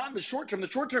not in the short term. The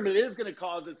short term, it is going to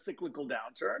cause a cyclical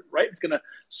downturn, right? It's going to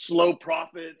slow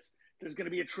profits. There's going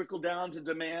to be a trickle down to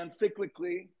demand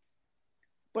cyclically.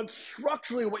 But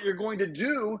structurally, what you're going to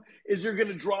do is you're going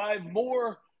to drive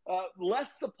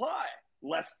less supply,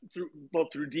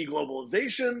 both through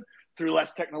deglobalization, through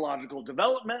less technological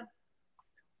development.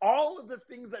 All of the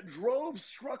things that drove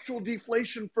structural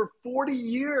deflation for 40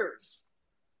 years,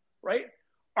 right,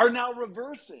 are now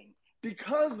reversing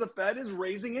because the Fed is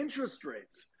raising interest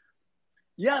rates.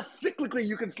 Yes, cyclically,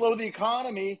 you can slow the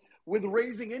economy with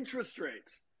raising interest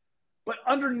rates. But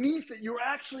underneath it, you're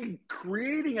actually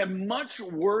creating a much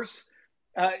worse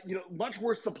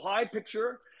supply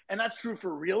picture. And that's true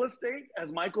for real estate,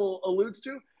 as Michael alludes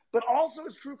to, but also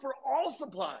it's true for all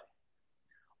supply.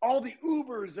 all the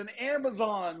Ubers and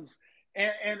Amazons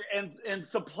and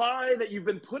supply that you've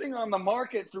been putting on the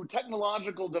market through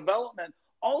technological development,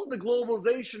 all of the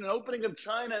globalization and opening of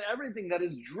China and everything that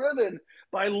is driven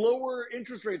by lower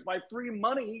interest rates, by free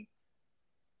money,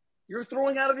 you're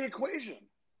throwing out of the equation.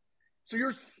 So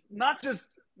you're not just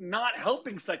not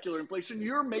helping secular inflation,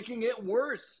 you're making it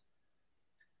worse.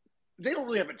 They don't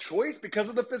really have a choice because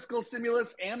of the fiscal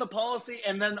stimulus and the policy.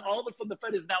 And then all of a sudden the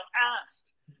Fed is now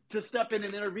asked to step in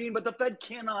and intervene, but the Fed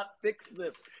cannot fix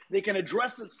this. They can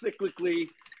address it cyclically,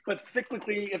 but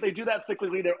cyclically, if they do that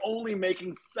cyclically, they're only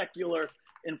making secular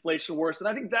inflation worse. And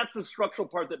I think that's the structural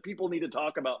part that people need to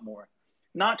talk about more,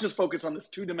 not just focus on this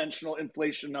two-dimensional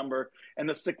inflation number and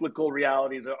the cyclical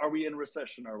realities. Are we in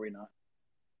recession? Or are we not?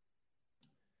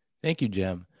 Thank you,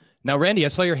 Jem. Now, Randy, I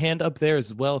saw your hand up there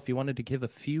as well. If you wanted to give a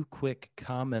few quick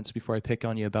comments before I pick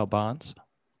on you about bonds.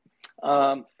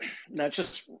 Now,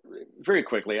 just very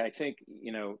quickly, I think,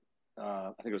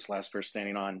 I think it was last person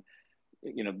standing on,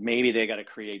 maybe they got to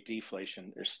create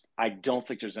deflation. I don't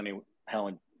think there's any hell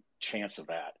in chance of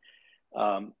that.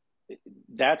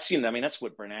 That's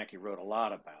what Bernanke wrote a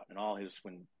lot about, and all his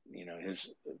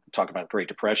talk about Great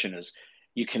Depression is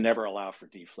you can never allow for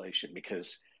deflation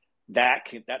because that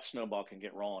snowball can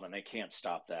get rolling and they can't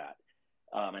stop that.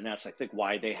 And that's, I think,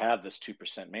 why they have this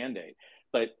 2% mandate.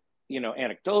 But,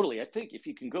 anecdotally, I think if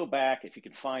you can go back, if you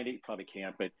can find it, you probably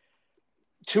can't, but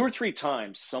 2 or 3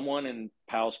 times someone in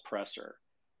Powell's presser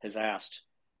has asked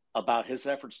about his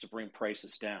efforts to bring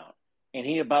prices down. And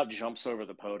he about jumps over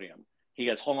the podium. He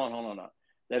goes, hold on.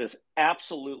 That is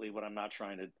absolutely what I'm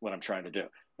trying to do.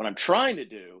 What I'm trying to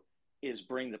do is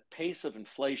bring the pace of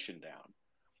inflation down.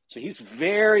 So he's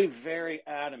very, very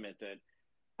adamant that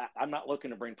I'm not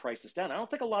looking to bring prices down. I don't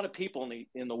think a lot of people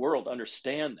in the world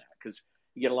understand that, because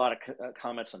you get a lot of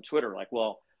comments on Twitter like,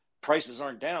 well, prices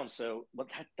aren't down. So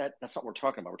that's not what we're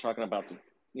talking about. We're talking about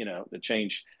the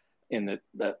change in the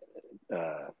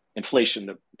inflation,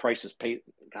 the prices pay,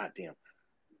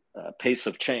 pace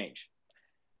of change.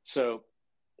 So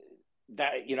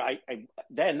that,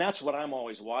 and that's what I'm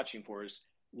always watching for is,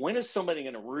 when is somebody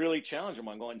going to really challenge them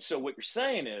on going, so what you're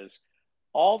saying is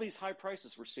all these high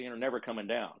prices we're seeing are never coming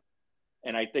down.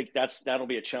 And I think that'll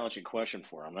be a challenging question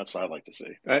for them. That's what I'd like to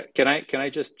see. Can I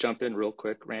just jump in real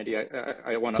quick, Randy? I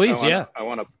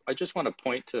just want to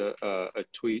point to a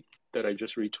tweet that I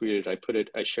just retweeted.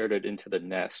 I shared it into the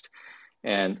Nest.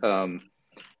 And,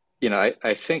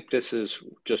 I think this is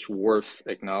just worth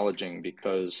acknowledging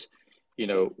because,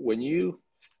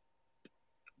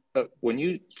 when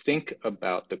you think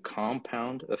about the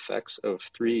compound effects of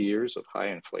 3 years of high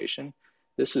inflation,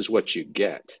 this is what you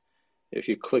get. If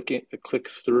you click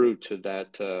through to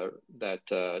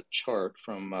that chart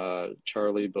from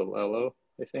Charlie Bolello,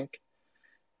 I think.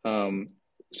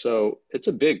 So it's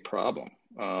a big problem.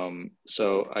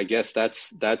 So I guess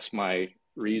that's my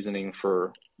reasoning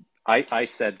for. I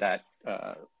said that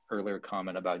earlier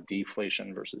comment about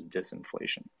deflation versus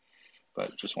disinflation,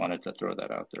 but just wanted to throw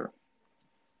that out there.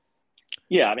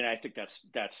 Yeah, I think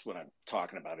that's what I'm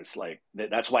talking about. It's like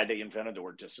that's why they invented the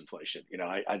word disinflation.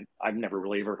 I've never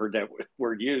really ever heard that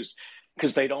word used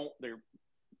because they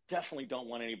definitely don't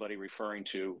want anybody referring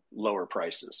to lower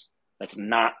prices. That's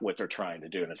not what they're trying to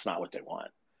do, and it's not what they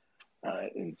want.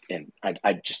 And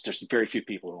there's very few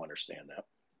people who understand that.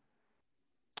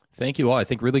 Thank you all. I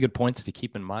think really good points to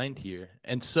keep in mind here.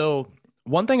 And so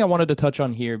one thing I wanted to touch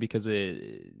on here, because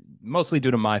it mostly due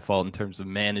to my fault in terms of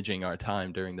managing our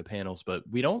time during the panels, but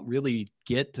we don't really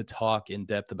get to talk in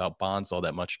depth about bonds all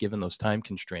that much given those time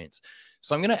constraints.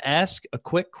 So I'm going to ask a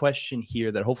quick question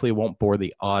here that hopefully won't bore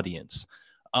the audience.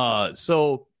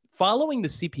 So following the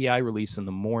CPI release in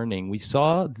the morning, we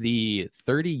saw the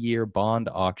 30-year bond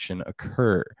auction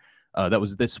occur. That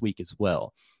was this week as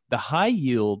well. The high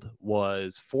yield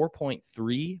was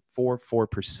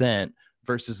 4.344%.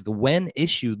 versus the when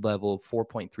issued level of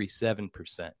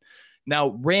 4.37%. Now,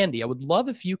 Randy, I would love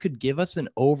if you could give us an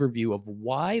overview of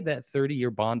why that 30-year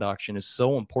bond auction is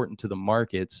so important to the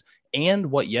markets and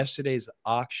what yesterday's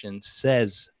auction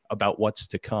says about what's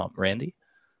to come. Randy?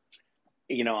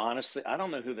 Honestly, I don't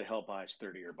know who the hell buys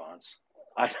 30-year bonds.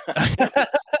 I've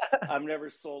never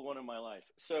sold one in my life.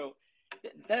 So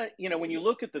that, when you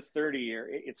look at the 30-year,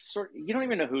 it's you don't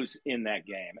even know who's in that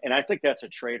game. And I think that's a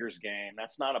trader's game.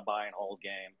 That's not a buy and hold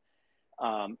game.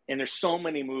 And there's so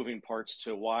many moving parts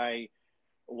to why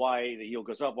the yield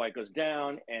goes up, why it goes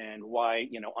down, and why,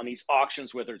 on these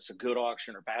auctions, whether it's a good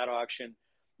auction or bad auction,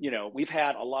 we've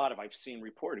had I've seen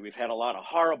reported, we've had a lot of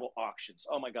horrible auctions.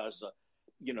 Oh my gosh,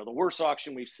 the worst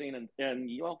auction we've seen. And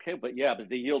okay, but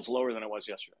the yield's lower than it was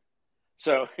yesterday.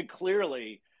 So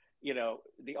clearly,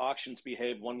 the auctions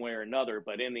behave one way or another,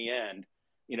 but in the end,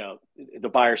 the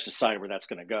buyers decide where that's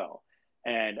going to go.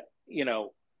 And,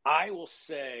 I will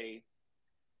say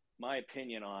my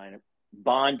opinion on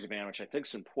bond demand, which I think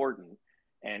is important.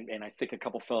 And I think a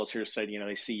couple fellows here said,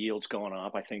 they see yields going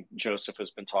up. I think Joseph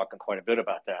has been talking quite a bit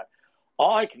about that.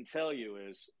 All I can tell you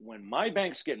is when my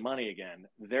banks get money again,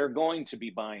 they're going to be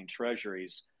buying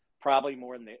treasuries probably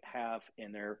more than they have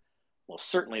in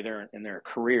certainly they're in their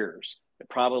careers, but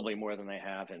probably more than they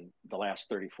have in the last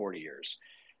 30, 40 years.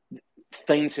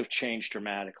 Things have changed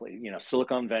dramatically.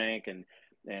 Silicon Bank and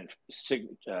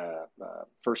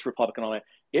First Republic and all that.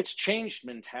 It's changed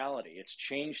mentality. It's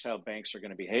changed how banks are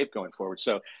going to behave going forward.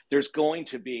 So there's going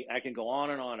to be, I can go on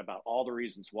and on about all the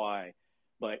reasons why,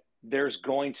 but there's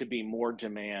going to be more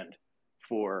demand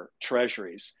for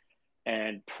treasuries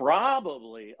and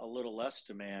probably a little less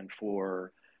demand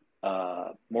for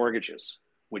mortgages,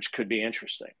 which could be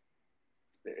interesting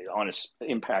on its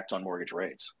impact on mortgage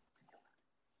rates.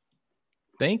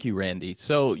 Thank you, Randy.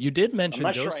 So you did mention I'm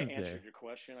not Joseph sure I answered there. your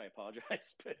question. I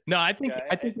apologize. But No, I think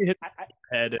you hit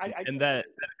the head, and that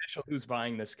initial "who's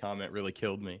buying this" comment really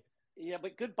killed me. Yeah,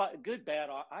 but good, bad.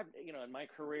 In my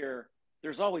career,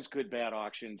 there's always good, bad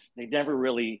auctions. They never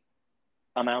really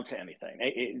amount to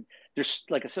anything. There's,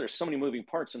 like I said, there's so many moving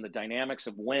parts in the dynamics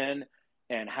of when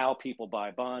and how people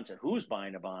buy bonds and who's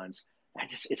buying the bonds.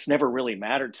 It's never really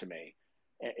mattered to me,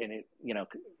 and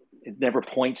it never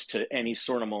points to any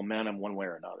sort of momentum one way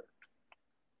or another.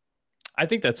 I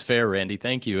think that's fair, Randy.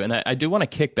 Thank you. And I do want to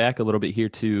kick back a little bit here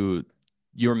to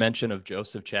your mention of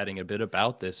Joseph chatting a bit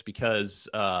about this, because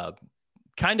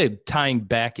kind of tying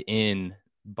back in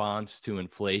bonds to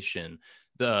inflation,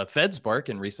 the Fed's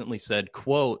Barkin recently said,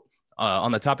 quote,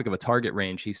 on the topic of a target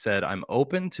range, he said, "I'm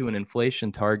open to an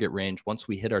inflation target range once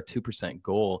we hit our 2%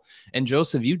 goal." And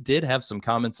Joseph, you did have some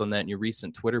comments on that in your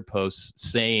recent Twitter posts,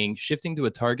 saying shifting to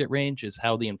a target range is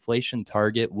how the inflation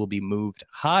target will be moved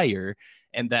higher,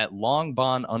 and that long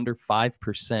bond under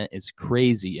 5% is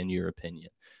crazy in your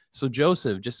opinion. So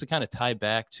Joseph, just to kind of tie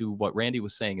back to what Randy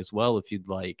was saying as well, if you'd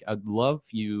like, I'd love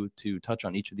you to touch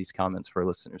on each of these comments for our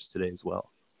listeners today as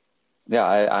well. Yeah,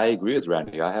 I agree with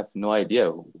Randy. I have no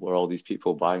idea where all these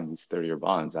people buying these 30-year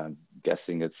bonds. I'm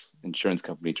guessing it's insurance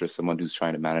companies or someone who's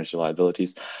trying to manage the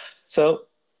liabilities. So,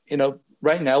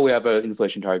 right now we have an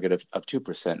inflation target of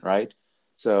 2%, right?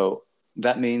 So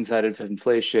that means that if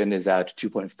inflation is at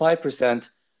 2.5%,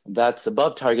 that's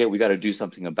above target, we got to do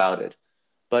something about it.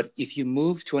 But if you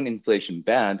move to an inflation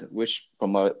band, which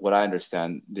from what I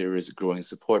understand, there is growing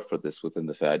support for this within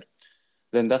the Fed,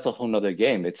 then that's a whole nother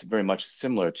game. It's very much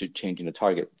similar to changing the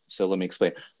target. So let me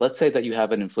explain. Let's say that you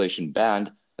have an inflation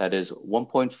band that is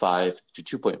 1.5 to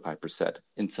 2.5%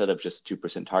 instead of just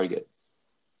 2% target.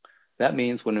 That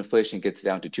means when inflation gets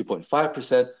down to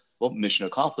 2.5%, well, mission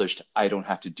accomplished. I don't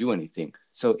have to do anything.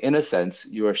 So in a sense,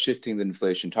 you are shifting the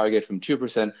inflation target from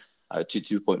 2% to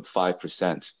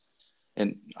 2.5%.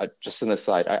 And just an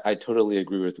aside, I totally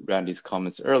agree with Randy's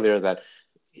comments earlier that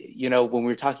when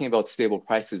we're talking about stable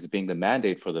prices being the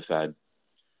mandate for the Fed,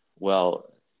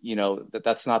 well,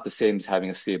 that's not the same as having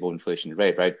a stable inflation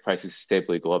rate, right? Prices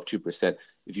stably go up 2%.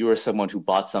 If you were someone who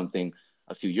bought something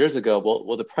a few years ago,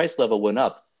 well, the price level went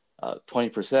up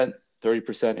 20%,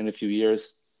 30% in a few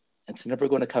years. It's never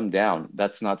going to come down.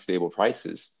 That's not stable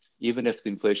prices. Even if the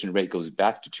inflation rate goes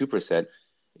back to 2%,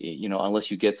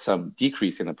 unless you get some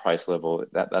decrease in the price level,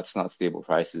 that's not stable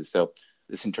prices. So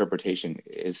this interpretation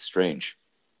is strange.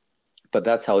 But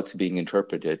that's how it's being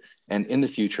interpreted. And in the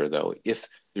future, though, if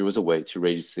there was a way to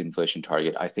raise the inflation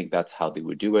target, I think that's how they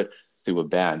would do it, through a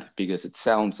band, because it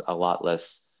sounds a lot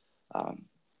less,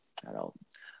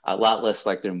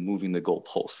 like they're moving the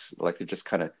goalposts, like they're just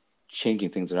kind of changing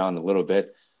things around a little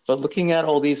bit. But looking at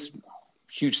all these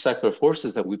huge secular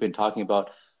forces that we've been talking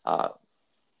about,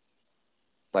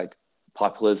 like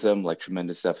populism, like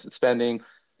tremendous deficit spending,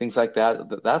 things like that,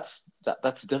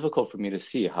 that's difficult for me to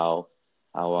see how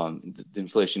the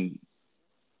inflation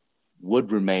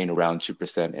would remain around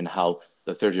 2% and how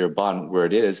the 30-year bond, where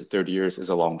it is, 30 years is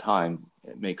a long time.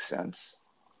 It makes sense.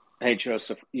 Hey,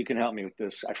 Joseph, you can help me with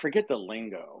this. I forget the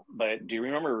lingo, but do you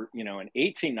remember, in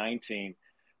 1819,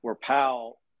 where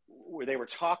they were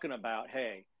talking about,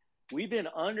 hey, we've been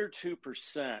under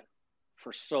 2%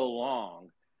 for so long,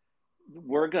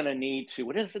 we're going to need to,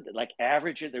 what is it, like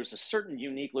average it? There's a certain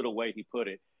unique little way he put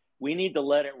it. We need to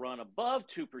let it run above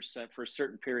 2% for a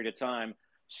certain period of time.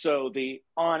 So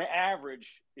on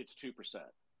average, it's 2%. Do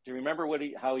you remember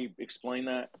how he explained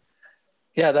that?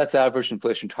 Yeah, that's average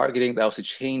inflation targeting. That was a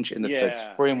change in the Fed's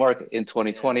framework in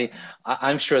 2020. Yeah.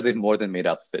 I'm sure they've more than made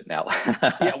up of it now.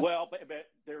 Yeah, well, but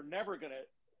they're never going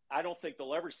to, I don't think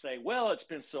they'll ever say, well, it's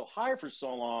been so high for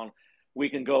so long, we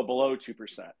can go below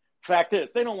 2%. Fact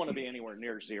is, they don't want to be anywhere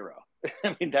near zero.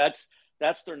 I mean, that's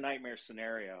their nightmare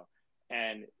scenario.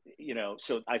 And,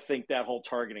 so I think that whole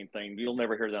targeting thing, you'll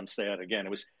never hear them say that again.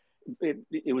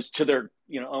 It was to their,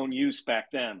 own use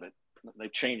back then, but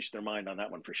they've changed their mind on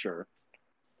that one for sure.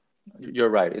 You're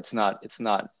right. It's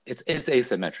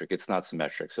asymmetric. It's not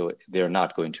symmetric. So they're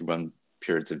not going to run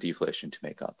periods of deflation to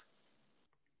make up.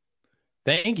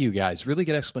 Thank you, guys. Really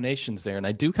good explanations there. And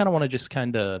I do kind of want to just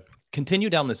kind of continue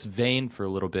down this vein for a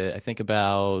little bit. I think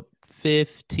about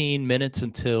 15 minutes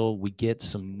until we get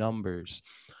some numbers.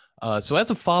 So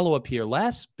as a follow-up here,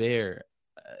 Last Bear,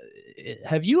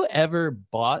 have you ever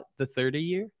bought the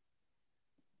 30-year?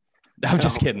 I'm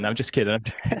just kidding.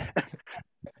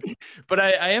 But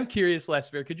I am curious,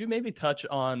 Last Bear, could you maybe touch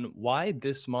on why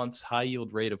this month's high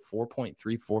yield rate of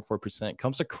 4.344%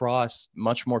 comes across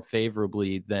much more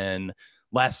favorably than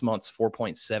last month's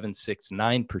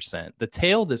 4.769%? The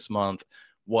tail this month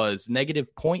was negative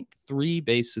 0.3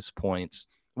 basis points,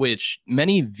 which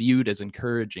many viewed as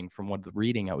encouraging from what the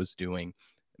reading I was doing.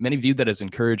 Many viewed that as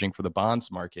encouraging for the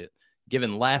bonds market,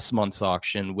 given last month's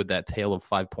auction with that tail of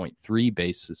 5.3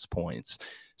 basis points.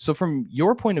 So from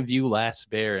your point of view, Last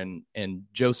Bear, and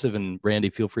Joseph and Randy,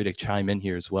 feel free to chime in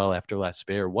here as well after Last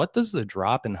Bear, what does the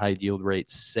drop in high yield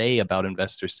rates say about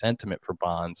investor sentiment for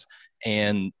bonds?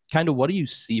 And kind of what do you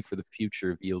see for the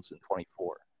future of yields in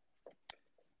 24?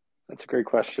 That's a great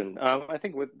question. I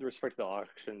think with respect to the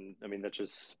auction, I mean, that's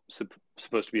just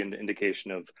supposed to be an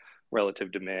indication of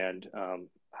relative demand.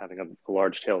 Having a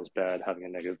large tail is bad, having a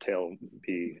negative tail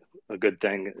be a good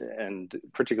thing. And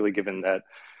particularly given that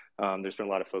there's been a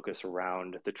lot of focus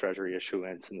around the Treasury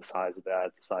issuance and the size of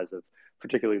that, the size of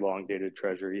particularly long-dated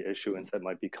Treasury issuance that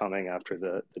might be coming after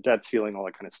the debt ceiling, all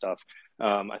that kind of stuff.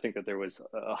 I think that there was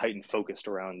a heightened focus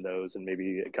around those, and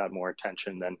maybe it got more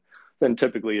attention than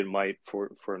typically it might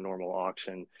for a normal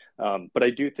auction. But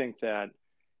I do think that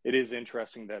it is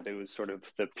interesting that it was sort of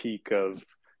the peak of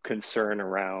concern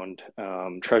around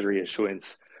Treasury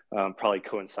issuance probably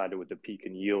coincided with the peak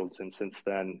in yields. And since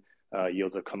then,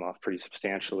 yields have come off pretty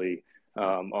substantially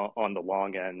on the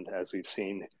long end, as we've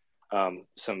seen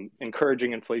some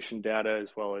encouraging inflation data,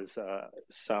 as well as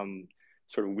some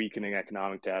sort of weakening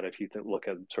economic data if you look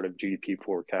at sort of GDP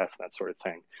forecasts and that sort of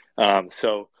thing.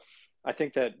 So I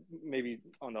think that maybe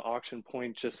on the auction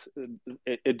point, just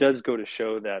it does go to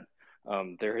show that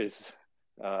there is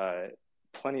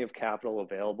plenty of capital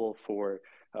available for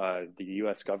the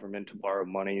U.S. government to borrow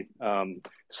money,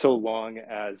 so long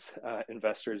as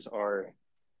investors are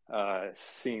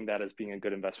seeing that as being a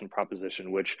good investment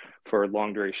proposition, which for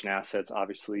long duration assets,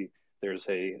 obviously there's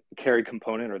a carry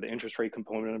component or the interest rate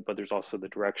component, but there's also the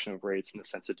direction of rates and the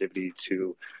sensitivity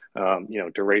to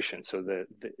duration. So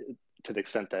to the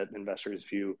extent that investors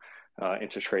view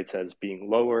interest rates as being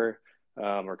lower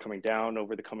or coming down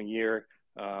over the coming year,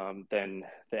 then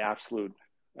the absolute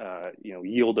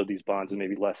yield of these bonds is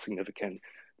maybe less significant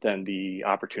than the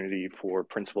opportunity for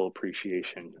principal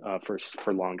appreciation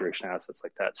for long duration assets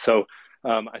like that. So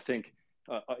I think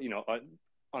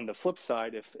on the flip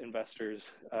side, if investors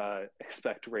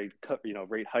expect rate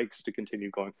hikes to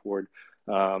continue going forward,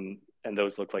 and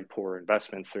those look like poor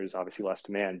investments, there's obviously less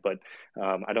demand. But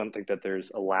I don't think that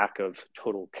there's a lack of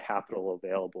total capital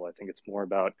available. I think it's more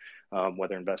about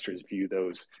whether investors view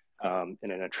those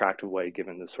in an attractive way,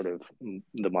 given the sort of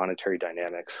the monetary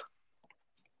dynamics.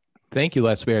 Thank you,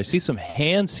 Last Bear. I see some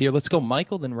hands here. Let's go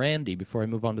Michael, then Randy, before I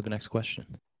move on to the next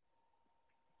question.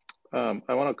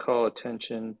 I want to call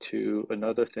attention to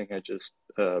another thing I just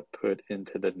put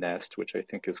into the nest, which I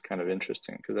think is kind of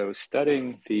interesting, because I was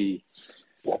studying the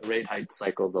rate hike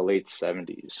cycle of the late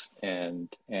 70s, and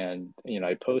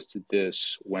I posted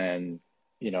this when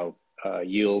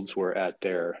yields were at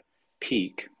their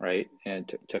peak, right?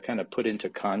 And to kind of put into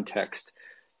context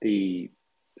the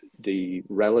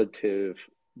relative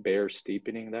bear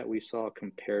steepening that we saw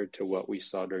compared to what we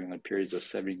saw during the periods of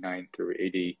 79 through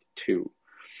 82.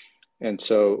 And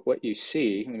so what you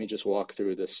see, let me just walk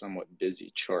through this somewhat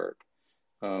busy chart.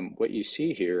 What you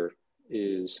see here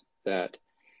is that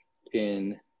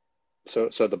so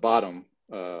the bottom,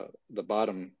 the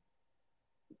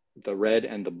red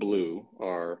and the blue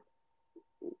were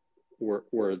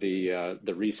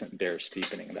the recent bear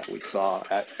steepening that we saw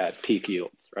at peak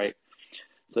yields, right?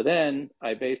 So then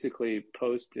I basically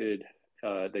posted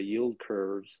the yield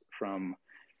curves from,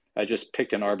 I just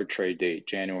picked an arbitrary date,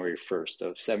 January 1st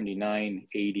of 79,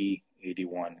 80,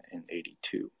 81, and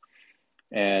 82.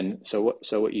 And so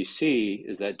what you see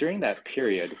is that during that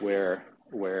period where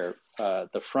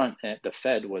the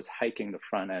Fed was hiking the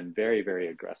front end very, very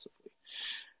aggressively,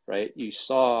 right, you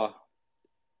saw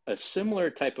a similar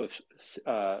type of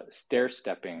stair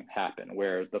stepping happen,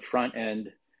 where the front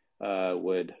end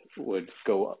would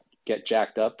go get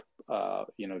jacked up,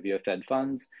 via Fed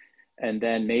funds, and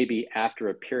then maybe after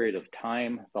a period of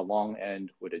time, the long end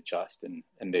would adjust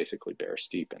and basically bear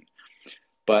steepen.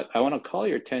 But I want to call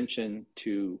your attention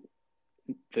to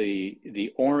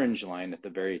the orange line at the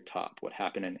very top, what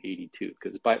happened in 82,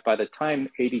 because by the time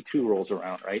 82 rolls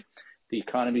around, right, the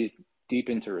economy's deep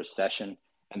into recession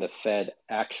and the Fed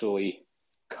actually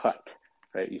cut,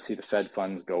 right? You see the Fed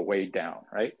funds go way down,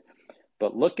 right?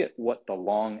 But look at what the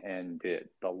long end did.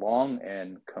 The long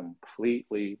end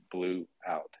completely blew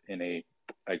out in a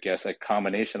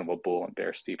combination of a bull and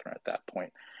bear steepener at that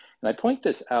point. And I point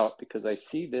this out because I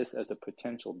see this as a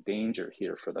potential danger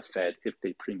here for the Fed if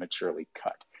they prematurely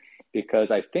cut. Because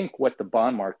I think what the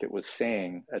bond market was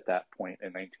saying at that point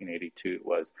in 1982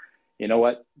 was, you know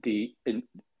what, the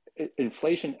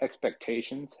inflation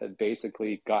expectations have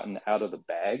basically gotten out of the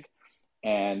bag,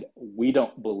 and we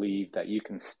don't believe that you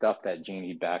can stuff that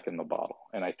genie back in the bottle.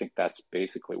 And I think that's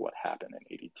basically what happened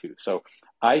in 82. So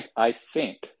I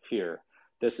think here,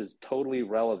 this is totally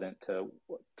relevant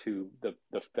to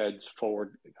the Fed's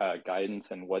forward guidance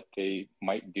and what they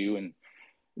might do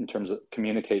in terms of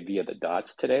communicate via the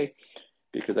dots today.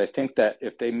 Because I think that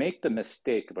if they make the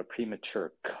mistake of a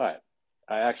premature cut,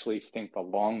 I actually think the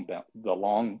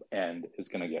long end is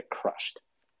going to get crushed.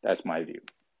 That's my view.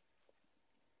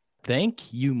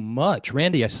 Thank you much.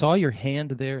 Randy, I saw your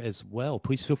hand there as well.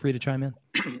 Please feel free to chime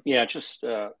in. Yeah, just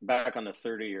back on the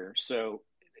 30-year. So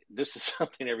this is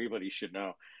something everybody should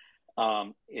know.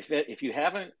 If you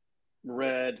haven't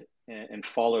read and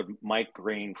followed Mike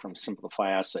Green from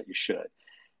Simplify Asset, you should.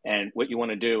 And what you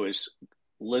want to do is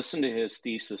listen to his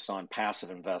thesis on passive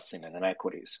investing and in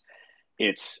equities.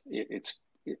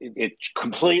 It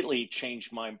completely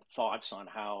changed my thoughts on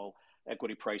how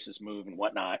equity prices move and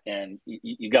whatnot. And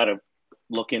you got to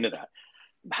look into that.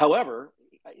 However,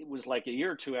 it was like a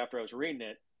year or two after I was reading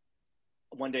it.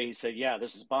 One day he said, yeah,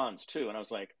 this is bonds too. And I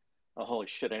was like, oh, holy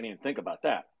shit, I didn't even think about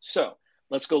that. So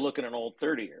let's go look at an old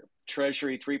 30-year.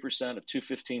 Treasury, 3% of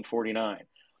 215.49.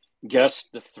 Guess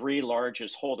the three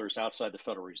largest holders outside the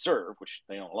Federal Reserve, which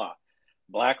they own a lot: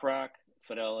 BlackRock,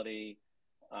 Fidelity,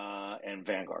 and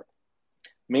Vanguard.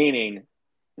 Meaning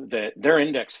that their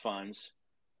index funds,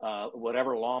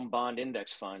 whatever long bond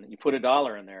index fund, you put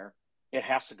 $1 in there, it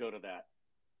has to go to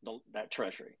that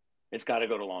treasury. It's got to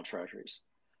go to long treasuries.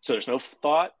 So there's no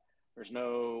thought, there's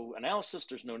no analysis,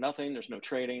 there's no nothing, there's no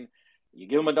trading. You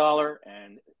give them $1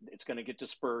 and it's going to get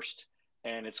dispersed,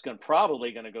 and it's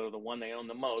probably going to go to the one they own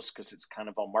the most because it's kind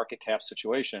of a market cap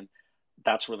situation.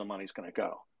 That's where the money's going to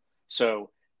go.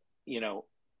 So,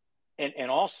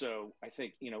 and also I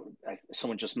think,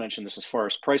 someone just mentioned this as far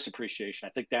as price appreciation.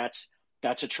 I think that's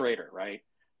a trader, right?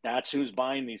 That's who's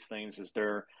buying these things, is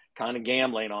they're kind of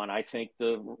gambling on, I think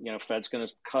the Fed's going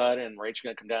to cut and rates are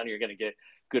going to come down. You're going to get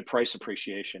good price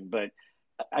appreciation, but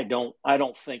I don't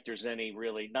think there's any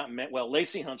really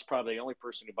Lacey Hunt's probably the only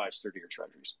person who buys 30-year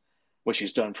treasuries, which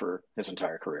he's done for his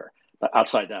entire career. But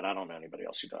outside that, I don't know anybody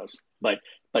else who does. But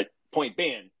point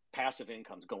being, passive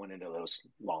income's going into those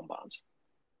long bonds.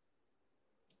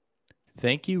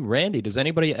 Thank you, Randy. Does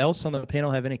anybody else on the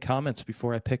panel have any comments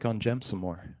before I pick on Jem some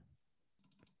more?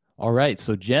 All right,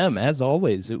 so Jem, as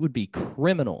always, it would be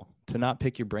criminal to not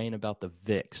pick your brain about the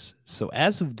VIX. So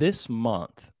as of this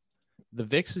month, the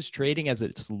VIX is trading as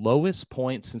its lowest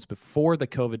point since before the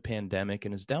COVID pandemic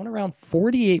and is down around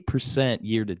 48%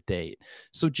 year to date.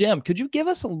 So Jem, could you give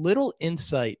us a little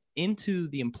insight into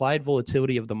the implied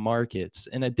volatility of the markets?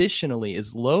 And additionally,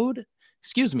 is low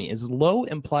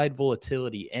implied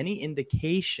volatility any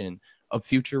indication of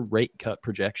future rate cut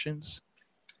projections?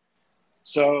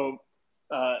 So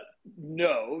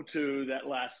no to that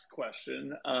last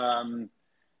question.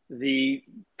 The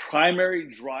primary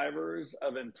drivers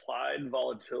of implied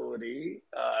volatility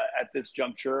at this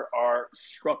juncture are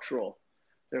structural.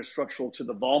 They're structural to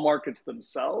the vol markets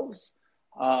themselves.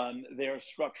 They're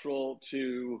structural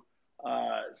to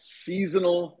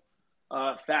seasonal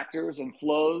factors and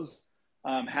flows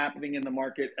happening in the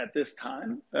market at this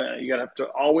time. You got to have to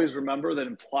always remember that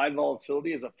implied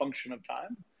volatility is a function of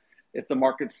time. If the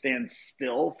market stands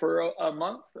still for a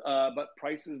month, but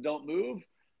prices don't move,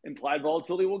 implied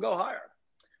volatility will go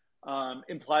higher.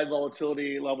 Implied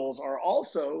volatility levels are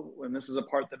also, and this is a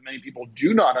part that many people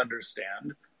do not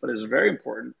understand, but is very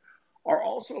important, are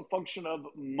also a function of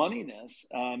moneyness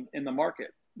in the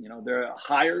market. There are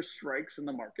higher strikes in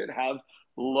the market have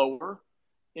lower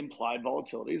implied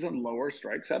volatilities, and lower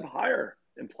strikes have higher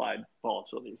implied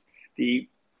volatilities. The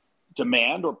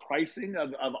demand or pricing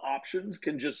of options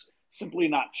can just simply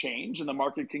not change, and the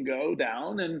market can go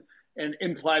down, and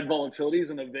implied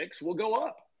volatilities in the VIX will go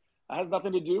up. It has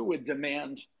nothing to do with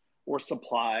demand or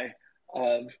supply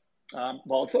of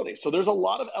volatility. So there's a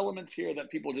lot of elements here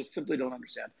that people just simply don't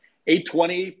understand. A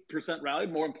 20% rally,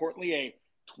 more importantly, a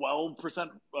 12%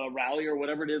 rally or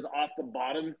whatever it is off the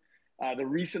bottom, the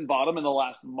recent bottom in the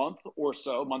last month or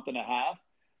so, month and a half,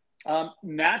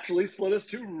 naturally slid us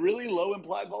to really low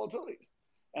implied volatilities.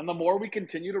 And the more we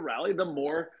continue to rally, the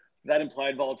more that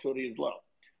implied volatility is low.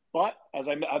 But as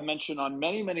I've mentioned on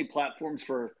many, many platforms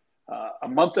for a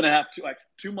month and a half to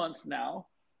 2 months now,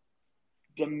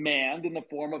 demand in the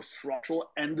form of structural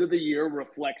end of the year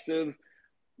reflexive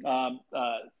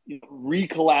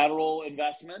recollateral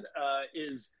investment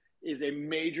is a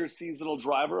major seasonal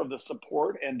driver of the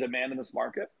support and demand in this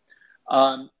market.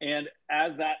 And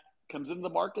as that comes into the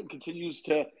market, continues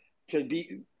to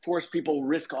force people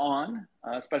risk on,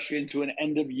 especially into an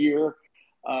end of year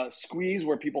squeeze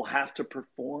where people have to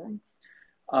perform,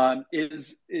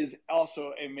 is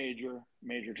also a major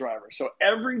driver. So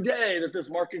every day that this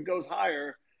market goes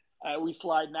higher, we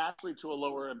slide naturally to a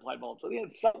lower implied volatility.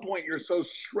 At some point, you're so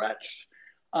stretched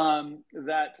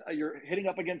that you're hitting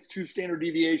up against 2 standard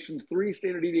deviations, 3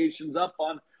 standard deviations up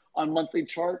on monthly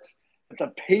charts. But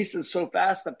the pace is so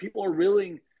fast that people are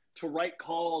willing to write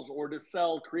calls or to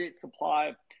sell, create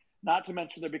supply. Not to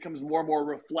mention there becomes more and more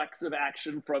reflexive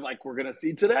action from, like we're going to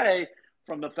see today,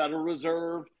 from the Federal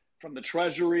Reserve, from the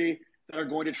Treasury, that are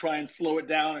going to try and slow it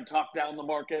down and talk down the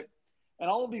market. And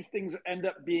all of these things end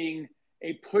up being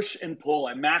a push and pull,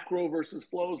 a macro versus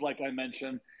flows, like I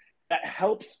mentioned, that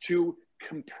helps to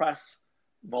compress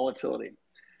volatility.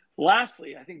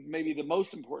 Lastly, I think maybe the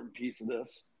most important piece of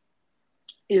this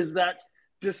is that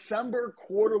December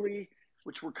quarterly,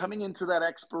 which we're coming into that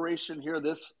expiration here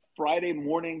this Friday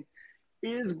morning,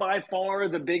 is by far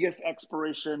the biggest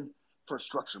expiration for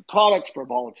structured products, for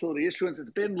volatility issuance.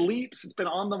 It's been leaps. It's been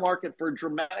on the market for a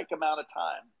dramatic amount of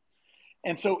time.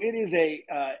 And so it is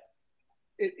it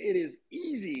is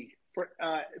easy for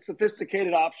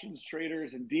sophisticated options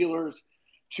traders and dealers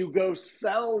to go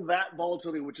sell that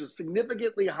volatility, which is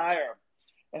significantly higher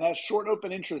and has short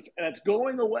open interest, and it's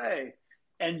going away,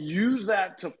 and use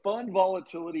that to fund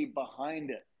volatility behind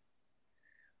it,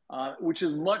 which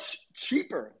is much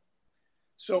cheaper.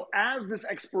 So as this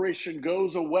expiration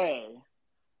goes away,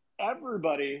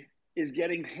 everybody is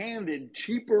getting handed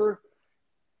cheaper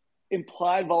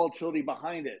implied volatility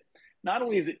behind it. Not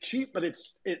only is it cheap, but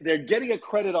they're getting a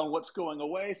credit on what's going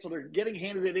away, so they're getting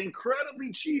handed it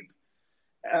incredibly cheap.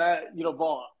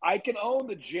 Vol. I can own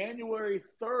the January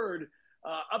 3rd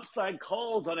upside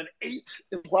calls on an 8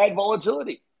 implied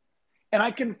volatility, and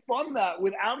I can fund that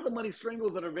without the money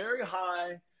strangles that are very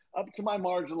high up to my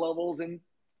margin levels in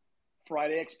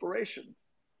Friday expiration.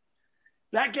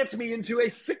 That gets me into a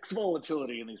 6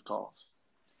 volatility in these calls.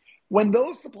 When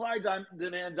those supply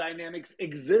demand dynamics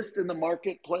exist in the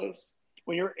marketplace,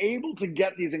 when you're able to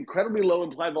get these incredibly low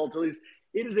implied volatilities,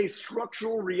 it is a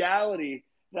structural reality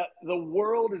that the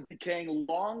world is decaying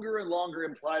longer and longer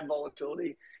implied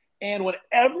volatility. And when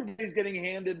everybody's getting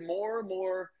handed more and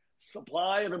more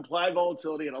supply of implied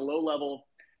volatility at a low level,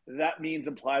 that means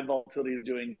implied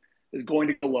volatility is going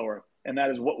to go lower. And that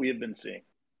is what we have been seeing.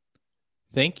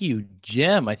 Thank you,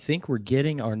 Jem. I think we're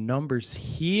getting our numbers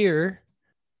here.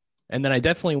 And then I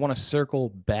definitely want to circle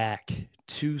back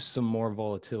to some more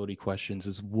volatility questions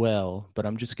as well. But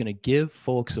I'm just going to give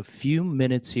folks a few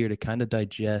minutes here to kind of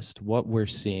digest what we're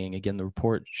seeing. Again, the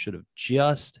report should have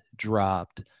just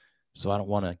dropped, so I don't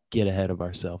want to get ahead of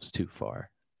ourselves too far.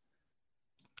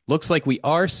 Looks like we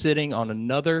are sitting on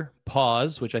another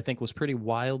pause, which I think was pretty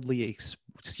widely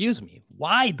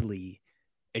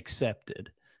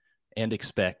accepted and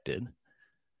expected.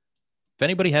 If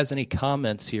anybody has any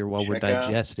comments here while we're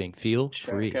digesting, feel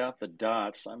free. Check out the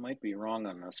dots. I might be wrong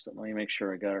on this, but let me make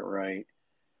sure I got it right.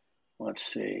 Let's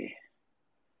see.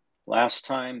 Last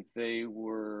time they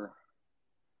were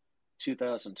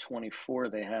 2024,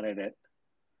 they had it at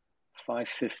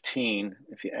 515.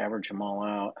 If you average them all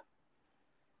out,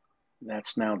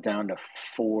 that's now down to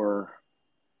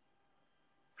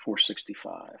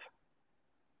 465.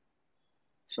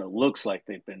 So it looks like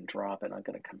they've been dropping. I'm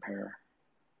going to compare.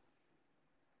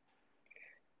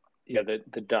 Yeah,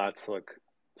 the dots look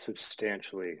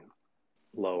substantially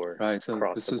lower, right? So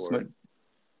across the board.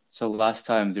 So last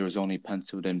time there was only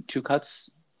penciled in 2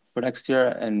 cuts for next year,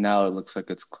 and now it looks like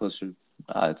it's closer.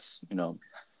 It's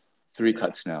 3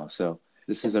 cuts now. So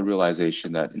this is a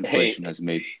realization that inflation has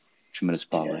made tremendous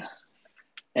progress.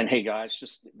 Yeah. And hey, guys,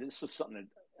 this is something that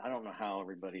I don't know how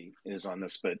everybody is on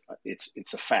this, but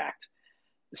it's a fact.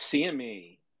 The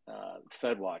CME,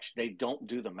 FedWatch, they don't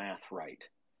do the math right.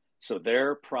 So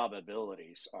their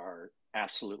probabilities are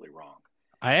absolutely wrong.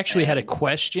 I actually had a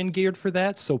question geared for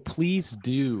that, so please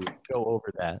do go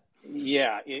over that.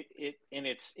 Yeah, it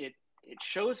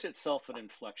shows itself at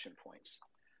inflection points.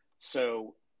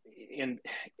 So,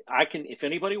 if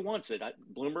anybody wants it,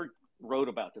 Bloomberg wrote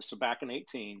about this. So back in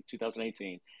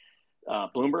 2018,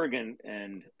 Bloomberg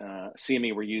and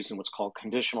CME were using what's called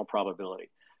conditional probability,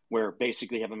 where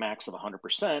basically you have a max of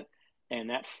 100%,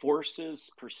 and that forces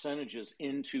percentages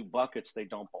into buckets they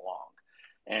don't belong.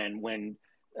 And when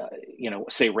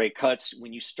say rate cuts,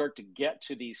 when you start to get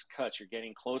to these cuts, you're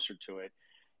getting closer to it.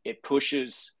 It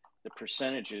pushes the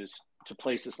percentages to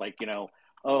places like,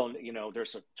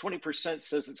 there's a 20%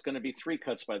 says it's going to be 3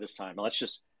 cuts by this time. Well, that's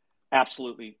just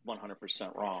absolutely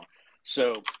 100% wrong.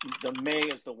 So the May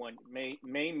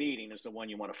meeting is the one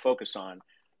you want to focus on.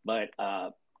 But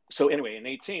so anyway, in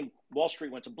 2018, Wall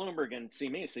Street went to Bloomberg and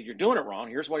CME and said, you're doing it wrong.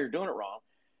 Here's why you're doing it wrong.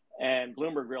 And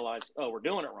Bloomberg realized, we're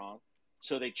doing it wrong.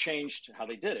 So they changed how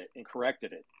they did it and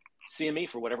corrected it. CME,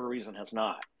 for whatever reason, has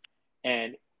not.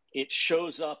 And it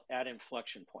shows up at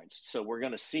inflection points. So we're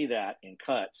going to see that in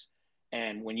cuts.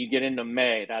 And when you get into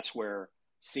May, that's where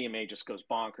CMA just goes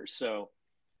bonkers. So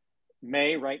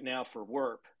May right now for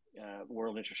WIRP,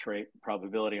 World Interest Rate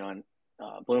Probability on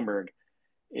Bloomberg,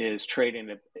 is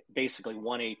trading at basically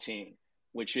 118,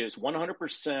 which is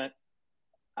 100%.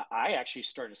 I actually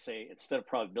started to say, instead of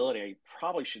probability, I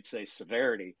probably should say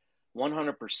severity,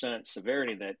 100%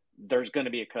 severity that there's going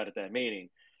to be a cut at that meeting.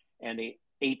 And the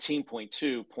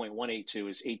 18.2.182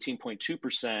 is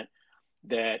 18.2%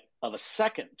 that of a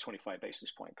second 25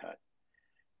 basis point cut.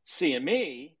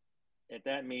 CME at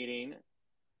that meeting,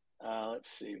 let's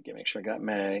see, make sure I got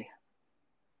May.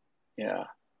 Yeah.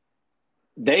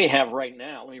 They have right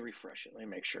now, let me refresh it. Let me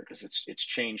make sure, because it's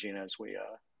changing as we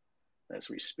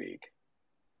speak.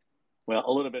 Well,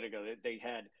 a little bit ago, they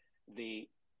have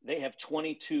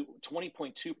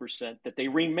 20.2% that they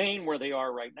remain where they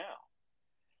are right now.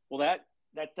 Well,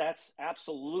 that's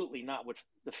absolutely not what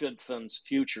the Fed funds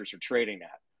futures are trading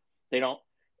at. They don't.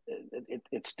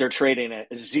 They're trading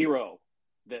at 0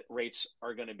 that rates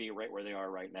are going to be right where they are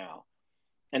right now,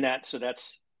 and that's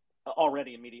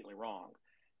already immediately wrong.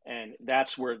 And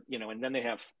that's where and then they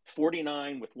have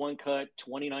 49 with 1 cut,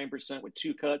 29% with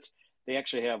 2 cuts. They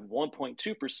actually have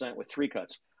 1.2% with 3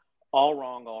 cuts. All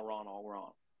wrong, all wrong, all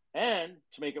wrong. And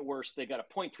to make it worse, they got a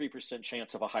 0.3%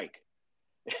 chance of a hike.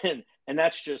 And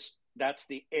that's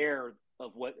the air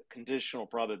of what conditional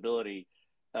probability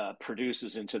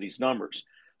produces into these numbers.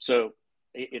 So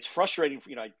it's frustrating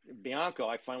for, Bianco,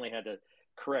 I finally had to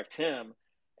correct him.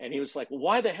 And he was like, well,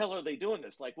 why the hell are they doing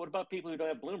this? Like, what about people who don't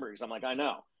have Bloombergs? I'm like, I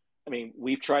know. I mean,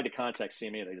 we've tried to contact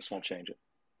CME. They just won't change it.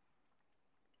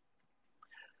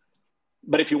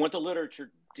 But if you want the literature,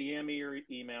 DM me your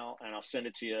email and I'll send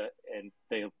it to you. And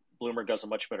Bloomberg does a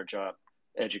much better job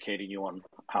educating you on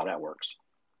how that works.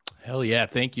 Hell yeah.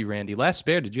 Thank you, Randy. Last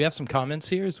Bear, did you have some comments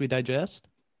here as we digest?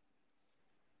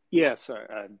 Yeah, sorry,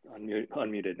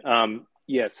 unmuted.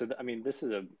 Yeah, so this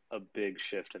is a big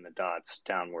shift in the dots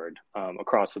downward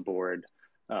across the board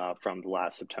from the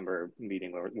last September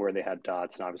meeting where they had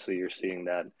dots. And obviously you're seeing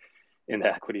that in the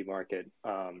equity market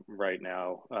right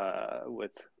now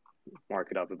with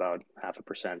market up about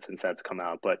 0.5% since that's come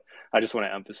out. But I just want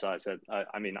to emphasize that,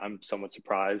 I'm somewhat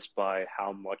surprised by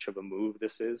how much of a move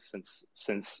this is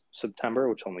since September,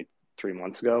 which only 3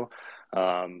 months ago.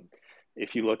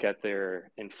 If you look at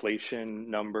their inflation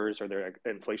numbers or their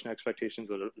inflation expectations,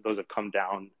 those have come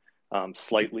down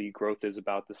slightly. Growth is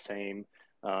about the same.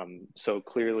 So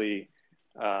clearly,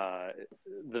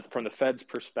 from the Fed's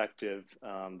perspective,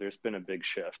 there's been a big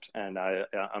shift. And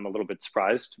I'm a little bit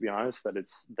surprised, to be honest, that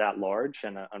it's that large.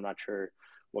 And I'm not sure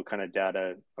what kind of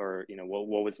data or,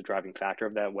 what was the driving factor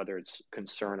of that, whether it's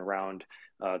concern around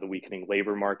the weakening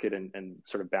labor market and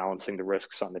sort of balancing the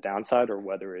risks on the downside, or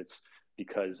whether it's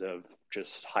because of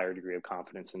just higher degree of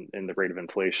confidence in the rate of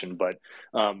inflation. But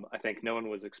I think no one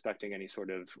was expecting any sort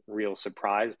of real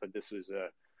surprise, but this is a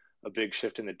big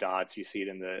shift in the dots. You see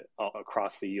it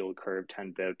across the yield curve,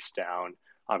 10 bips down.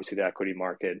 Obviously the equity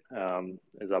market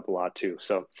is up a lot too.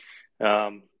 So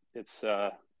it's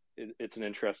an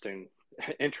interesting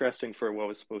for what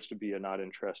was supposed to be a not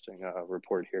interesting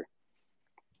report here.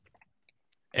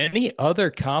 Any other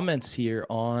comments here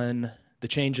on the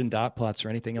change in dot plots or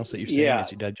anything else that you're seeing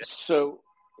as you digest? So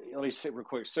let me say real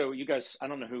quick. So you guys, I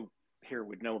don't know who here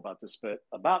would know about this, but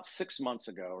about 6 months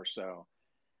ago or so,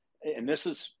 and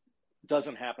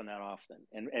doesn't happen that often,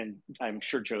 and I'm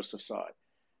sure Joseph saw it.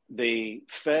 The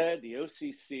Fed, the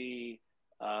OCC,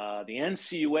 the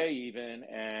NCUA even,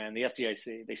 and the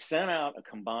FDIC, they sent out a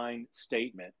combined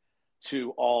statement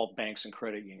to all banks and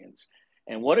credit unions.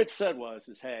 And what it said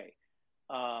is, hey,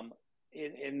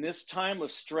 in this time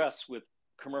of stress with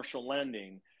commercial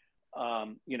lending,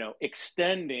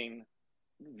 extending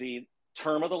the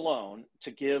term of the loan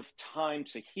to give time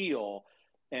to heal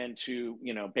and to,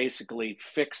 basically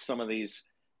fix some of these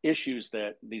issues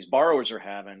that these borrowers are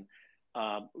having,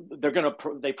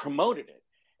 they promoted it.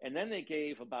 And then they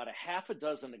gave about a half a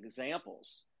dozen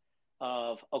examples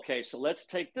of, okay, so let's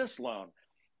take this loan.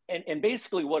 And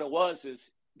basically what it was is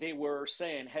they were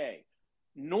saying, hey,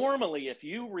 normally if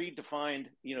you redefined,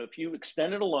 if you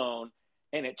extended a loan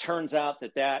and it turns out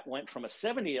that went from a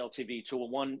 70 LTV to a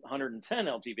 110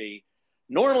 LTV,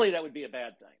 normally that would be a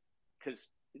bad thing because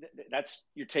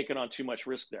you're taking on too much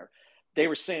risk there. They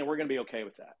were saying we're going to be okay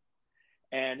with that.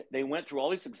 And they went through all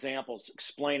these examples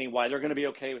explaining why they're going to be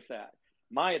okay with that.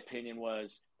 My opinion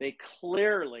was they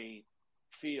clearly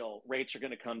feel rates are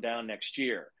going to come down next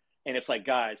year. And it's like,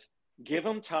 guys, give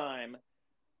them time.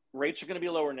 Rates are going to be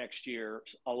lower next year.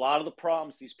 A lot of the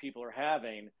problems these people are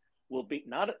having will be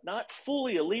not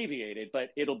fully alleviated,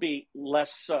 but it'll be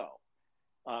less so.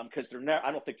 Because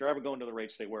I don't think they're ever going to the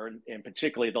rates they were. And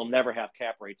particularly, they'll never have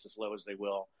cap rates as low as they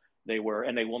were.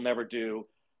 And they will never do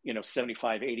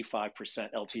 75,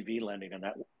 85% LTV lending in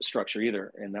that structure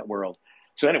either, in that world.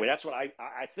 So anyway, that's what I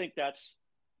think that's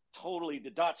totally, the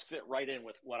dots fit right in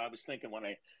with what I was thinking when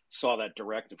I saw that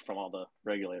directive from all the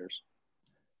regulators.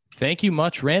 Thank you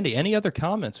much, Randy. Any other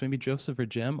comments? Maybe Joseph or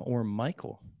Jem or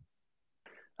Michael?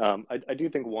 I do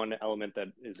think one element that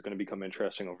is going to become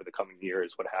interesting over the coming year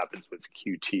is what happens with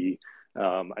QT.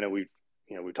 I know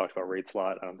we've talked about rates a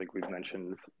lot. I don't think we've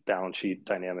mentioned balance sheet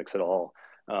dynamics at all.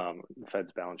 The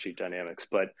Fed's balance sheet dynamics.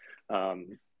 But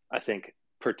I think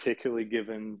particularly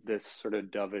given this sort of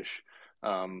dovish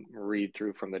read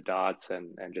through from the dots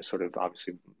and just sort of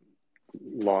obviously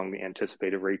long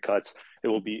anticipated rate cuts, it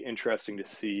will be interesting to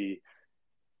see,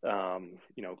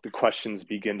 the questions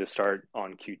begin to start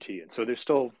on QT. And so there's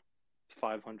still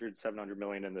 700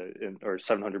 million or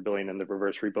 700 billion in the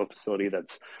reverse repo facility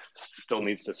that's still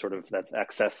needs to that's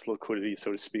excess liquidity,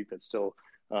 so to speak, that still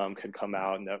can come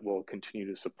out, and that will continue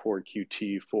to support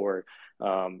QT for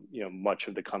much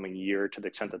of the coming year to the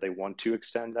extent that they want to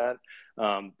extend that.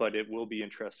 But it will be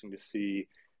interesting to see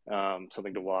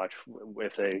something to watch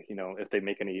if they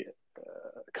make any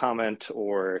comment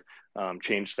or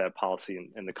change that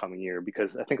policy in the coming year,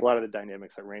 because I think a lot of the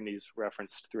dynamics that Randy's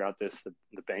referenced throughout this,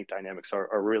 the bank dynamics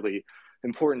are really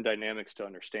important dynamics to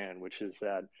understand, which is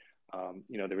that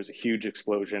there was a huge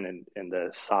explosion in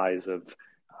the size of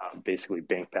basically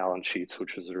bank balance sheets,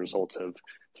 which was a result of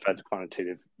the Fed's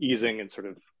quantitative easing and sort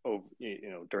of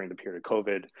during the period of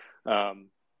COVID.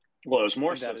 Well, it was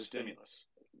more so stimulus.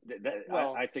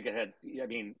 I think it had. I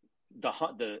mean,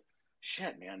 the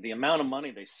shit, man. The amount of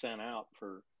money they sent out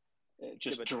for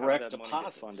just direct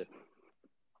deposits. Funded?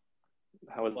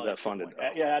 How is that funded?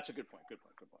 Yeah, that's a good point. Good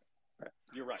point. Right.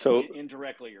 You're right. So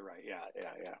indirectly, you're right. Yeah.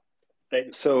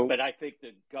 But I think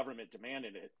the government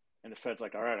demanded it, and the Fed's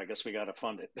like, all right, I guess we got to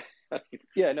fund it.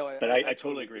 Yeah, no, I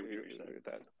totally agree with you. With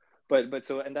that. But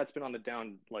so, and that's been on the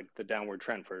downward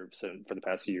trend for the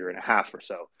past year and a half or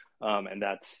so. And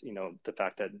that's, the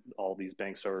fact that all these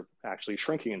banks are actually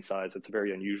shrinking in size. It's a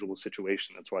very unusual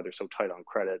situation. That's why they're so tight on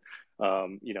credit.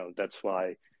 That's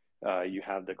why you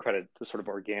have the sort of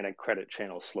organic credit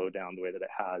channel slow down the way that it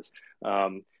has.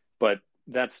 But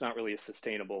that's not really a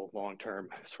sustainable long-term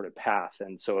sort of path.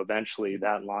 And so eventually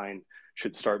that line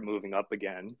should start moving up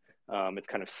again. It's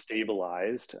kind of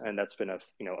stabilized, and that's been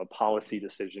a policy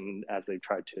decision as they've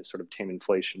tried to sort of tame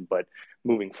inflation. But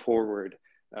moving forward,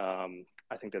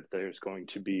 I think that there's going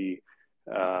to be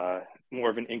more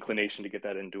of an inclination to get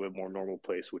that into a more normal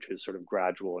place, which is sort of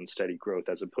gradual and steady growth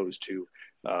as opposed to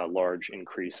large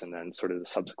increase and then sort of the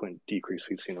subsequent decrease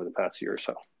we've seen over the past year or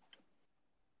so.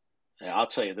 Yeah, I'll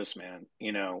tell you this, man,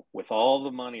 with all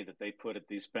the money that they put at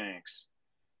these banks,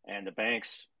 and the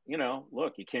banks,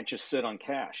 look, you can't just sit on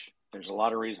cash. There's a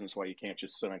lot of reasons why you can't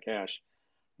just sit on cash.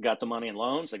 You got the money in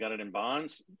loans, they got it in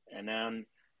bonds, and then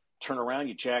turn around,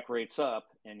 you jack rates up,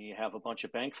 and you have a bunch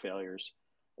of bank failures.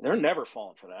 They're never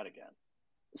falling for that again.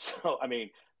 So, I mean,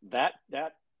 that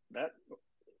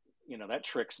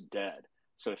trick's dead.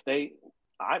 So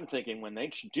I'm thinking when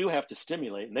they do have to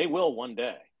stimulate, and they will one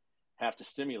day have to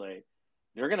stimulate,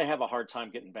 they're going to have a hard time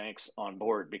getting banks on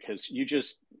board because you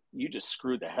just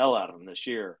screwed the hell out of them this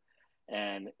year,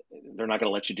 and they're not going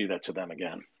to let you do that to them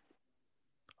again.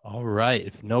 All right.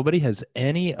 If nobody has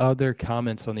any other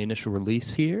comments on the initial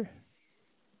release here,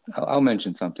 I'll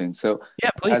mention something. So, yeah,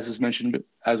 please.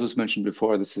 As was mentioned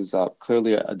before, this is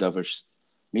clearly a dovish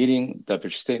meeting,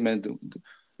 dovish statement.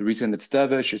 The reason it's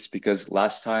dovish is because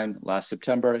last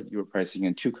September, you were pricing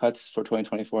in 2 cuts for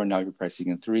 2024, and now you're pricing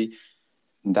in 3.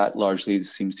 And that largely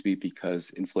seems to be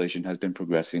because disinflation has been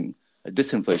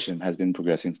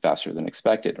progressing faster than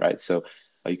expected, right? So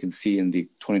you can see in the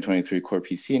 2023 core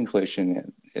PC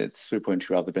inflation, it's 3.2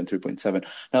 rather than 3.7.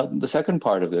 Now, the second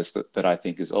part of this that I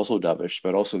think is also dovish,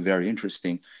 but also very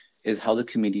interesting, is how the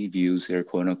committee views their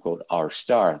quote unquote R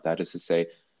star. That is to say,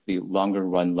 the longer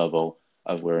run level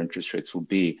of where interest rates will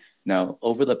be. Now,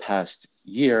 over the past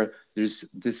year, there's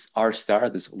this R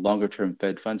star, this longer term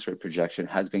Fed funds rate projection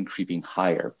has been creeping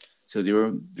higher. So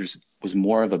there was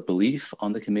more of a belief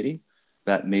on the committee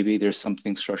that maybe there's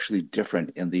something structurally different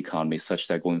in the economy such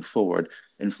that going forward,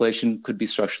 inflation could be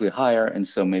structurally higher, and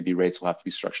so maybe rates will have to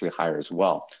be structurally higher as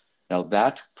well. Now,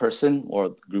 that person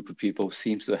or group of people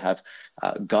seems to have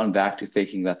gone back to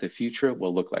thinking that the future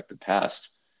will look like the past.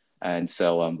 And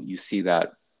so you see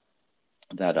that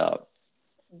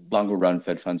longer run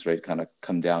Fed funds rate kind of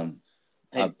come down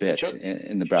a bit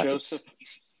in the brackets. Joseph,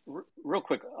 real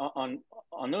quick on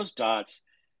those dots,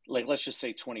 like let's just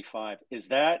say 25, is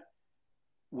that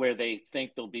where they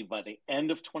think they'll be by the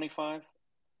end of 25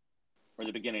 or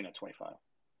the beginning of 25?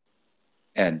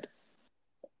 End.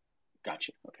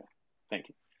 Gotcha. Okay. Thank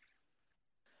you.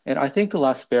 And I think the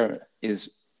last bear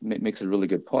makes a really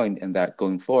good point in that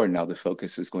going forward now the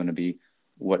focus is going to be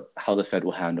how the Fed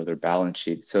will handle their balance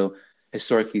sheet. So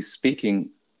historically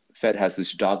speaking, Fed has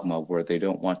this dogma where they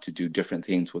don't want to do different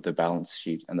things with the balance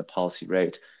sheet and the policy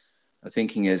rate. The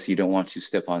thinking is you don't want to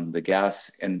step on the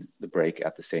gas and the brake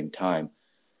at the same time.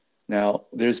 Now,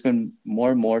 there's been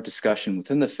more and more discussion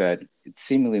within the Fed. It's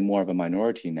seemingly more of a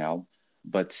minority now,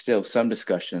 but still some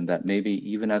discussion that maybe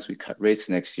even as we cut rates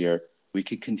next year, we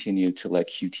can continue to let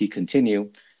QT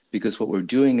continue, because what we're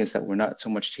doing is that we're not so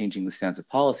much changing the stance of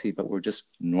policy, but we're just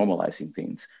normalizing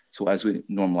things. So as we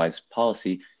normalize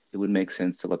policy, it would make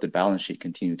sense to let the balance sheet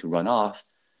continue to run off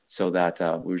so that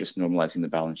we're just normalizing the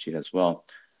balance sheet as well.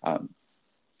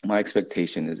 My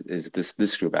expectation is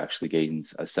this group actually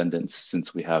gains ascendance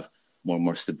since we have more and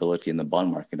more stability in the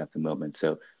bond market at the moment.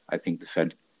 So I think the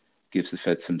Fed gives the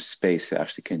Fed some space to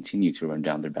actually continue to run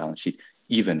down their balance sheet,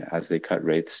 even as they cut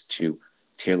rates to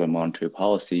tailor monetary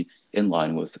policy in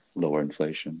line with lower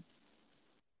inflation.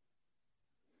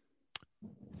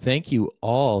 Thank you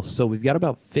all. So we've got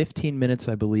about 15 minutes,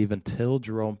 I believe, until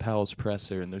Jerome Powell's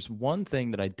presser. And there's one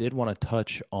thing that I did want to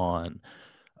touch on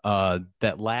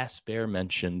that last bear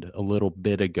mentioned a little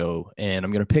bit ago. And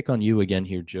I'm going to pick on you again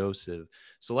here, Joseph.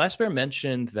 So last bear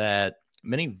mentioned that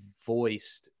many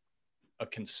voiced a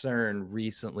concern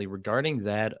recently regarding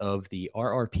that of the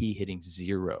RRP hitting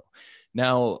zero.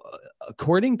 Now,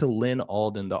 according to Lynn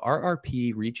Alden, the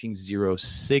RRP reaching zero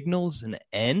signals an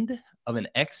end of an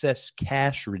excess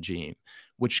cash regime,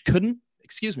 which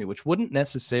wouldn't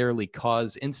necessarily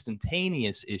cause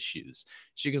instantaneous issues.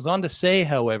 She goes on to say,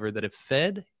 however, that if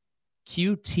Fed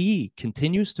QT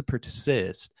continues to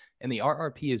persist and the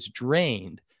RRP is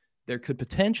drained, there could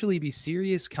potentially be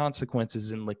serious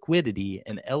consequences in liquidity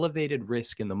and elevated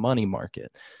risk in the money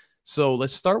market. So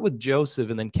let's start with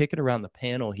Joseph and then kick it around the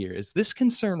panel here. Is this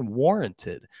concern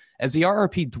warranted? As the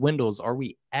RRP dwindles, are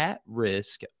we at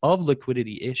risk of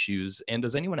liquidity issues, and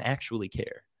does anyone actually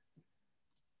care?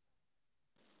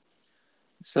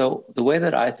 So the way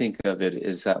that I think of it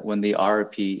is that when the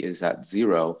RRP is at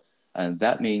zero, and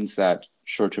that means that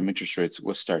short-term interest rates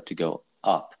will start to go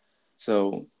up.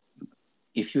 So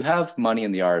if you have money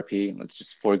in the RRP, let's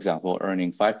just, for example,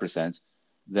 earning 5%,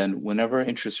 then whenever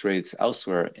interest rates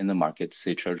elsewhere in the market,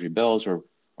 say treasury bills or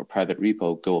private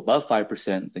repo, go above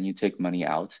 5%, then you take money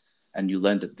out and you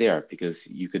lend it there because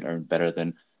you can earn better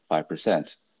than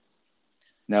 5%.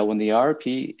 Now, when the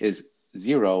RRP is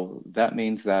zero, that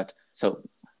means that, so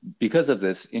because of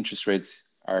this, interest rates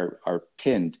are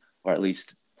pinned or at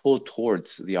least pulled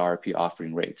towards the RRP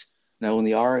offering rate. Now, when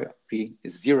the RRP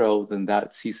is zero, then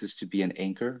that ceases to be an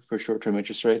anchor for short-term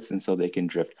interest rates, and so they can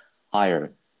drift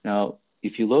higher. Now,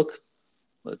 if you look,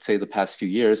 let's say the past few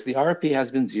years, the RRP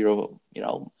has been zero.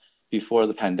 Before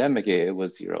the pandemic, it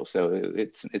was zero, so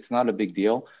it's not a big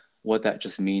deal. What that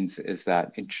just means is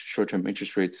that short-term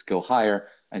interest rates go higher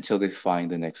until they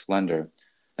find the next lender.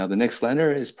 Now, the next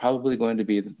lender is probably going to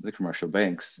be the commercial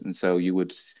banks, and so you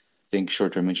would think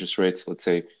short-term interest rates, let's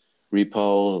say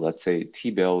repo, let's say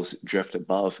T-bills, drift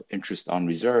above interest on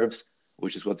reserves,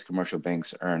 which is what the commercial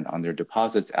banks earn on their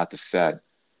deposits at the Fed.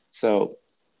 So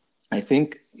I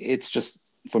think it's just,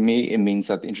 for me, it means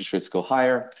that the interest rates go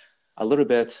higher a little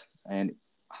bit. And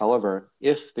however,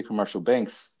 if the commercial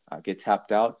banks get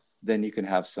tapped out, then you can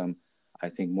have some, I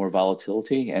think, more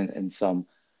volatility and some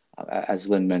as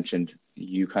Lynn mentioned,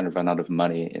 you kind of run out of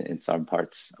money in some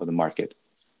parts of the market.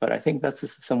 But I think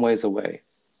that's some ways away.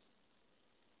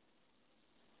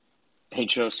 Hey,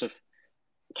 Joseph,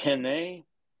 can they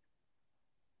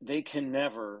can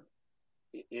never,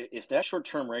 if that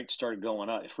short-term rate started going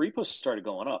up, if repos started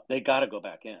going up, they got to go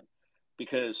back in,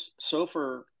 because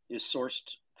SOFR is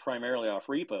sourced primarily off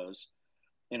repos.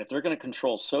 And if they're going to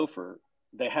control SOFR,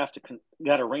 they have to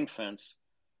got to ring fence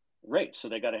rates. So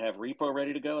they got to have repo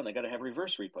ready to go, and they got to have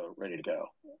reverse repo ready to go.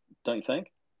 Don't you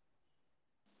think?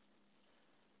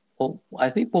 Well, I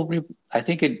think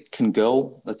it can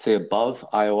go, let's say, above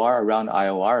IOR, around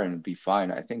IOR, and be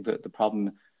fine. I think that the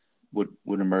problem would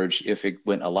emerge if it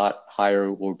went a lot higher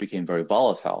or became very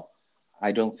volatile.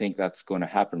 I don't think that's going to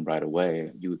happen right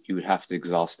away. You would have to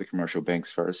exhaust the commercial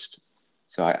banks first.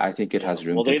 So I think it has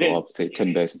room to go up to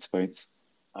 10 basis points.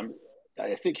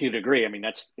 I think you'd agree. I mean,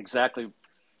 that's exactly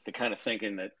the kind of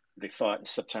thinking that they thought in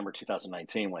September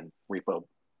 2019 when repo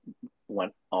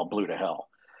went all blue to hell.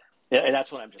 And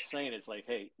that's what I'm just saying is like,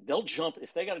 hey, they'll jump.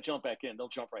 If they got to jump back in, they'll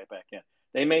jump right back in.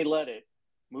 They may let it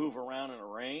move around in a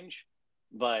range,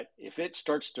 but if it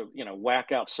starts to,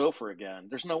 whack out SOFR again,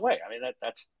 there's no way. I mean,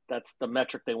 that's the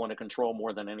metric they want to control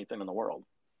more than anything in the world.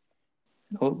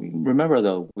 Well, remember,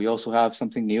 though, we also have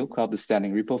something new called the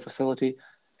standing repo facility,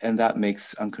 and that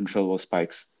makes uncontrollable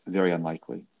spikes very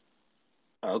unlikely.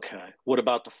 Okay. What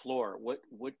about the floor?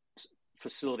 What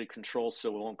facility controls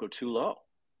so it won't go too low?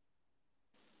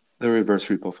 The reverse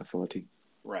repo facility.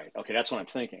 Right. Okay, that's what I'm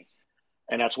thinking.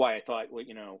 And that's why I thought, well,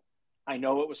 I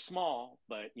know it was small,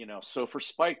 but, SOFR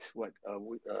spiked,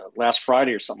 last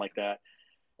Friday or something like that.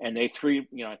 And they threw,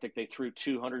 I think they threw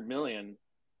 200 million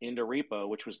into repo,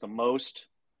 which was the most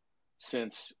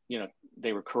since,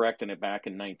 they were correcting it back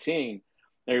in 19.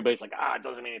 Everybody's like, it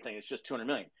doesn't mean anything. It's just 200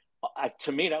 million.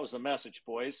 To me, that was the message,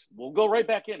 boys. We'll go right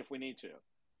back in if we need to,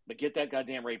 but get that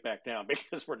goddamn rate back down,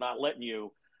 because we're not letting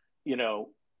you,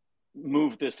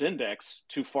 move this index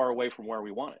too far away from where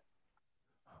we want it.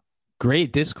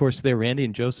 Great discourse there, Randy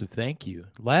and Joseph. Thank you.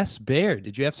 Last Bear,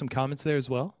 did you have some comments there as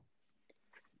well?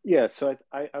 Yeah, so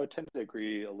I would tend to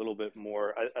agree a little bit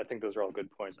more. I think those are all good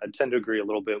points. I tend to agree a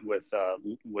little bit with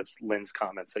Lynn's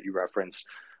comments that you referenced,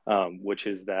 which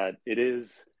is that it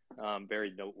is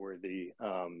very noteworthy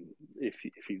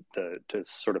if you to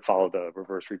sort of follow the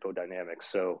reverse repo dynamics.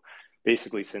 So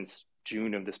basically, since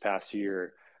June of this past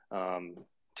year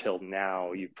till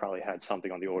now, you've probably had something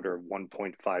on the order of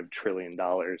 $1.5 trillion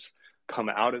come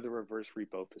out of the reverse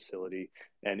repo facility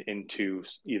and into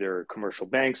either commercial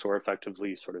banks or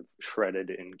effectively sort of shredded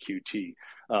in QT.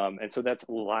 And so that's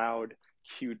allowed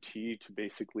QT to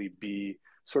basically be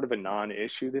sort of a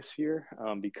non-issue this year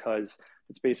because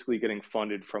it's basically getting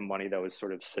funded from money that was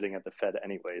sort of sitting at the Fed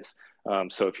anyways.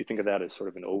 So if you think of that as sort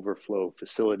of an overflow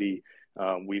facility,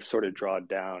 we've sort of drawn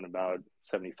down about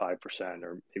 75%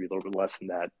 or maybe a little bit less than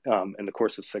that in the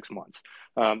course of 6 months.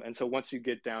 And so once you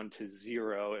get down to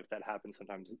zero, if that happens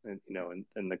sometimes,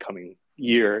 in the coming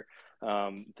year,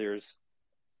 there's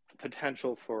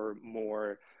potential for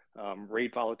more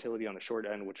rate volatility on the short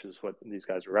end, which is what these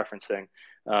guys are referencing.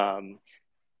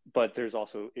 But there's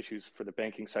also issues for the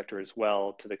banking sector as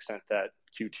well, to the extent that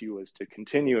QT was to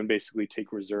continue and basically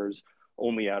take reserves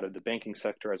only out of the banking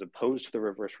sector as opposed to the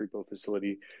reverse repo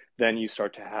facility. Then you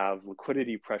start to have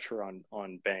liquidity pressure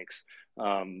on banks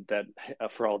that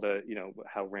for all the,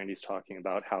 how Randy's talking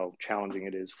about how challenging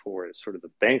it is for sort of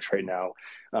the banks right now.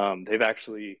 They've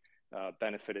actually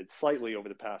benefited slightly over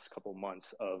the past couple of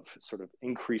months of sort of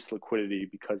increased liquidity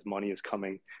because money is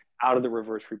coming out of the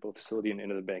reverse repo facility and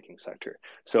into the banking sector.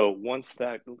 So once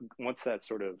that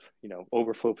sort of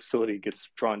overflow facility gets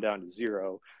drawn down to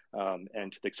zero,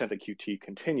 and to the extent that QT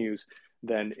continues,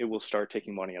 then it will start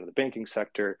taking money out of the banking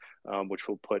sector, which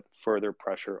will put further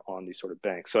pressure on these sort of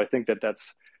banks. So I think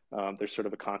that's there's sort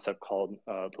of a concept called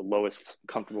the lowest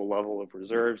comfortable level of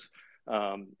reserves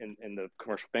in the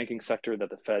commercial banking sector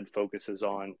that the Fed focuses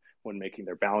on when making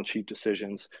their balance sheet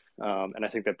decisions. And I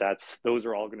think those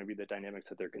are all going to be the dynamics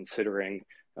that they're considering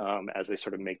as they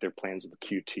sort of make their plans with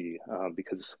QT,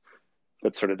 because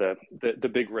that's sort of the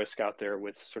big risk out there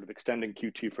with sort of extending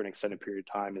QT for an extended period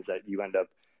of time is that you end up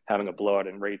having a blowout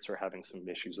in rates or having some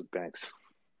issues with banks.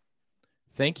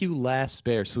 Thank you, Last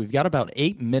Bear. So we've got about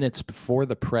 8 minutes before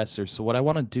the presser. So what I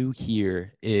want to do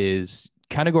here is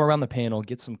kind of go around the panel,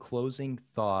 get some closing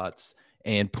thoughts,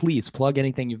 and please plug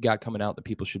anything you've got coming out that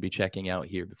people should be checking out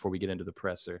here before we get into the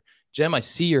presser. Jem, I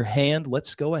see your hand.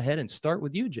 Let's go ahead and start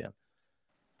with you, Jem.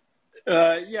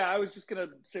 Yeah, I was just going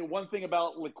to say one thing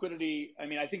about liquidity. I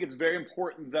mean, I think it's very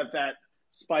important that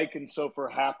spike in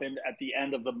SOFR happened at the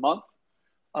end of the month,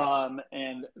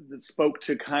 and that spoke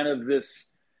to kind of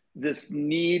this this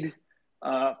need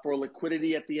for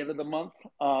liquidity at the end of the month.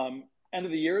 End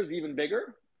of the year is even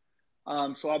bigger.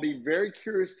 So I'll be very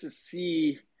curious to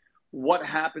see what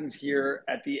happens here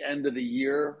at the end of the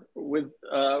year with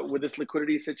this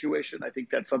liquidity situation. I think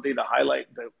that's something to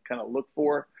highlight, to kind of look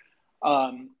for.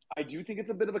 I do think it's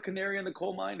a bit of a canary in the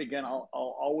coal mine. Again, I'll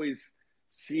always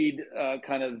cede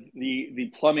kind of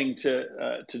the plumbing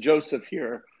to Joseph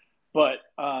here, but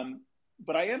I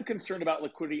am concerned about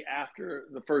liquidity after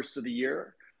the first of the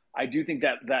year. I do think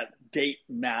that date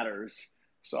matters.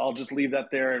 So I'll just leave that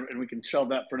there, and we can shelve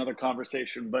that for another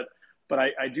conversation. But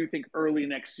I do think early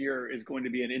next year is going to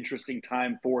be an interesting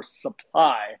time for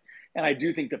supply, and I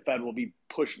do think the Fed will be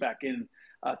pushed back in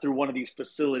through one of these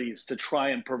facilities to try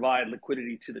and provide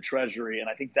liquidity to the Treasury, and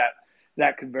I think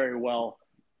that could very well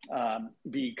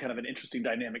be kind of an interesting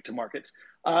dynamic to markets.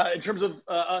 In terms of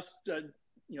us,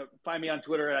 find me on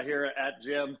Twitter here at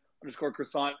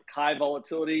Jim_Croissant,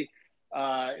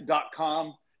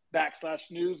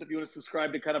 KaiVolatility.com/news if you want to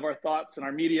subscribe to kind of our thoughts and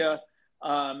our media.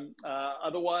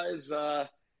 Otherwise, I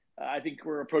think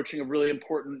we're approaching a really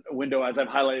important window, as I've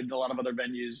highlighted in a lot of other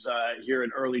venues here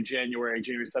in early January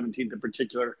 17th in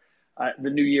particular. The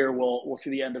new year, we'll see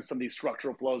the end of some of these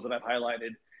structural flows that I've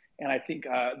highlighted. And I think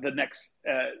the next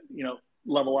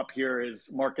level up here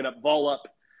is market up, vol up,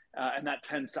 and that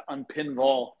tends to unpin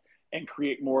vol and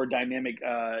create more dynamic,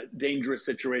 dangerous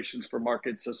situations for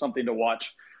markets. So something to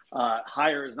watch.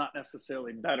 Higher is not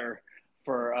necessarily better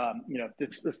for,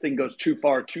 if this thing goes too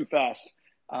far, too fast,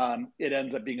 it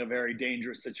ends up being a very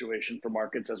dangerous situation for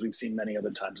markets, as we've seen many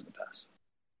other times in the past.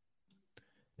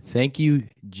 Thank you,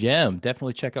 Jem.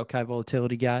 Definitely check out Kai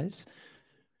Volatility, guys.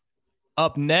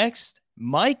 Up next,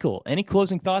 Michael, any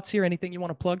closing thoughts here? Anything you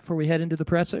want to plug before we head into the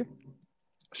presser?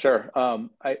 Sure.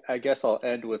 I guess I'll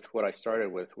end with what I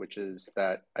started with, which is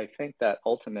that I think that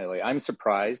ultimately I'm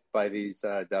surprised by these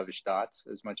dovish dots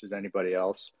as much as anybody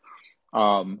else.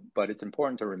 But it's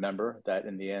important to remember that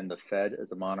in the end, the Fed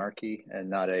is a monarchy and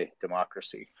not a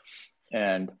democracy.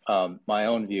 And my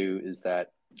own view is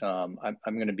that I'm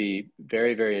going to be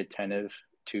very, very attentive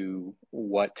to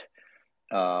what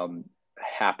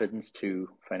happens to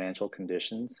financial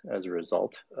conditions as a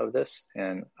result of this.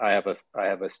 And I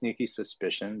have a sneaky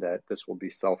suspicion that this will be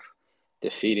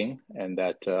self-defeating, and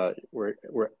that we're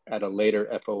at a later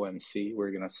FOMC, we're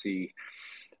going to see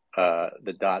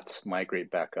the dots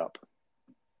migrate back up.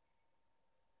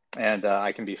 And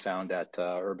I can be found at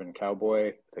Urban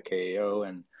Cowboy, the KAO,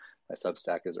 and my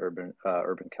Substack is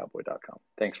urbancowboy.com.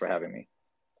 Thanks for having me.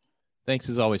 Thanks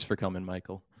as always for coming,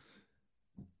 Michael.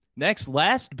 Next,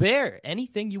 Last Bear.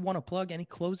 Anything you want to plug? Any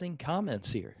closing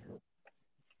comments here?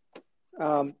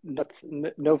 No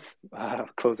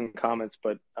closing comments,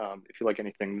 but if you like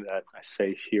anything that I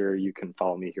say here, you can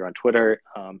follow me here on Twitter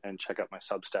and check out my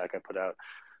Substack. I put out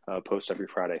a post every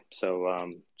Friday,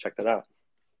 so check that out.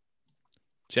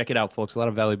 Check it out, folks. A lot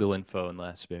of valuable info in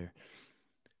Last Bear.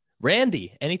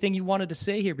 Randy, anything you wanted to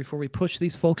say here before we push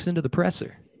these folks into the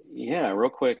presser? Yeah, real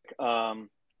quick.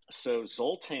 So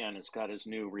Zoltan has got his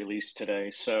new release today.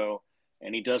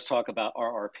 And he does talk about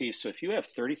RRP. So if you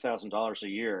have $30,000 a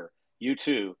year, you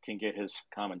too can get his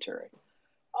commentary.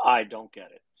 I don't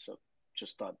get it, so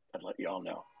just thought I'd let you all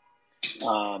know.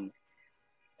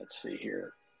 Let's see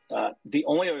here. The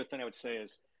only other thing I would say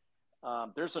is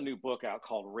there's a new book out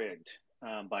called Rigged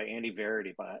by Andy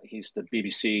Verity. He's the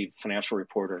BBC financial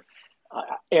reporter.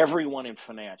 Everyone in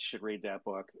finance should read that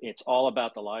book. It's all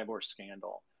about the LIBOR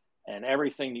scandal. And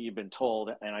everything that you've been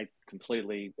told, and I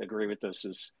completely agree with this,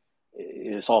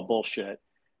 is all bullshit.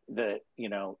 That,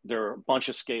 there are a bunch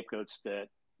of scapegoats that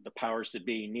the powers that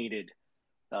be needed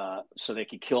so they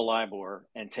could kill LIBOR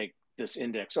and take this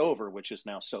index over, which is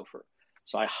now SOFR.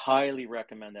 So I highly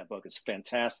recommend that book. It's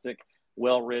fantastic,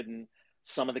 well written.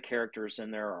 Some of the characters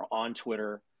in there are on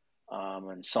Twitter,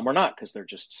 and some are not because they're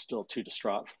just still too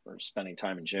distraught for spending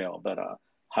time in jail. But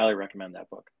highly recommend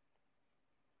that book.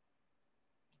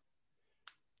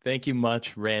 Thank you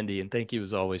much, Randy, and thank you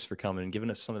as always for coming and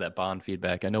giving us some of that bond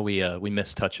feedback. I know we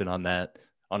missed touching on that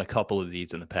on a couple of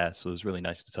these in the past, so it was really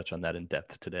nice to touch on that in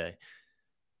depth today.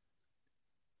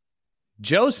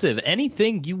 Joseph,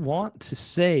 anything you want to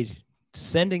say,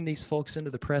 sending these folks into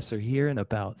the presser here in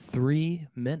about 3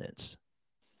 minutes?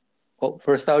 Well,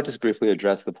 first, I would just briefly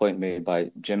address the point made by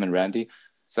Jim and Randy.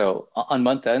 So on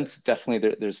month ends,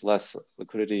 definitely there's less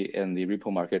liquidity in the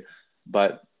repo market,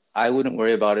 but I wouldn't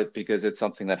worry about it because it's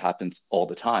something that happens all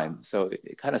the time. So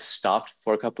it kind of stopped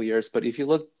for a couple of years. But if you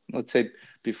look, let's say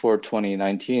before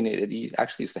 2019, it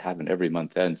actually used to happen every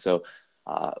month end. So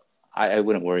I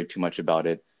wouldn't worry too much about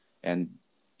it. And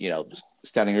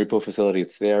standing repo facility,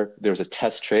 it's there. There's a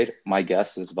test trade. My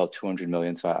guess is about 200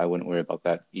 million, so I wouldn't worry about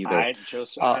that either.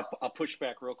 Joseph, I'll push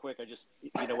back real quick.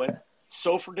 You know what?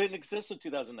 SOFR didn't exist in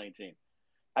 2019.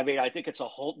 I mean, I think it's a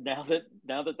whole now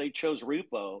that they chose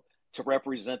repo to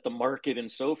represent the market in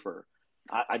SOFR.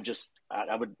 I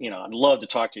would, I'd love to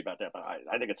talk to you about that, but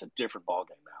I think it's a different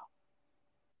ballgame now.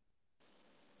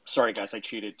 Sorry, guys, I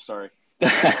cheated. Sorry.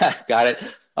 Got it.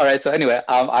 All right. So anyway,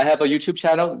 I have a YouTube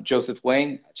channel, Joseph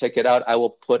Wayne. Check it out. I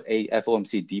will put a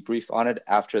FOMC debrief on it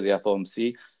after the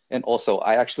FOMC. And also,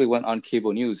 I actually went on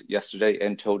cable news yesterday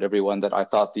and told everyone that I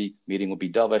thought the meeting would be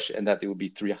dovish and that there would be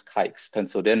 3 hikes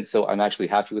penciled in. So I'm actually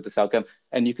happy with this outcome.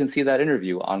 And you can see that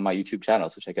interview on my YouTube channel.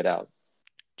 So check it out.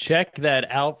 Check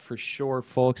that out for sure,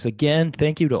 folks. Again,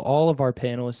 thank you to all of our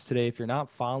panelists today. If you're not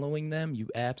following them, you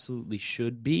absolutely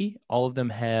should be. All of them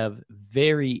have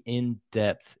very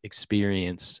in-depth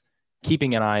experience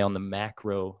keeping an eye on the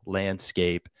macro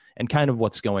landscape and kind of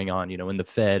what's going on, in the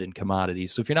Fed and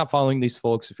commodities. So if you're not following these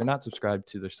folks, if you're not subscribed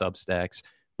to their Substacks,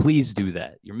 please do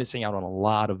that. You're missing out on a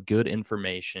lot of good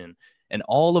information. And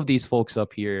all of these folks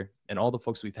up here and all the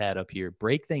folks we've had up here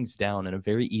break things down in a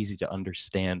very easy to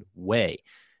understand way.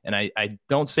 And I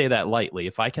don't say that lightly.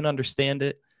 If I can understand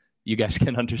it, you guys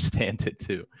can understand it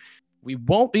too. We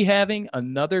won't be having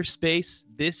another space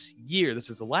this year.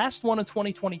 This is the last one of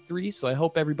 2023. So I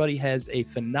hope everybody has a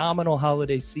phenomenal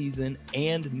holiday season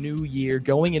and new year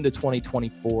going into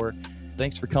 2024.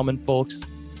 Thanks for coming, folks.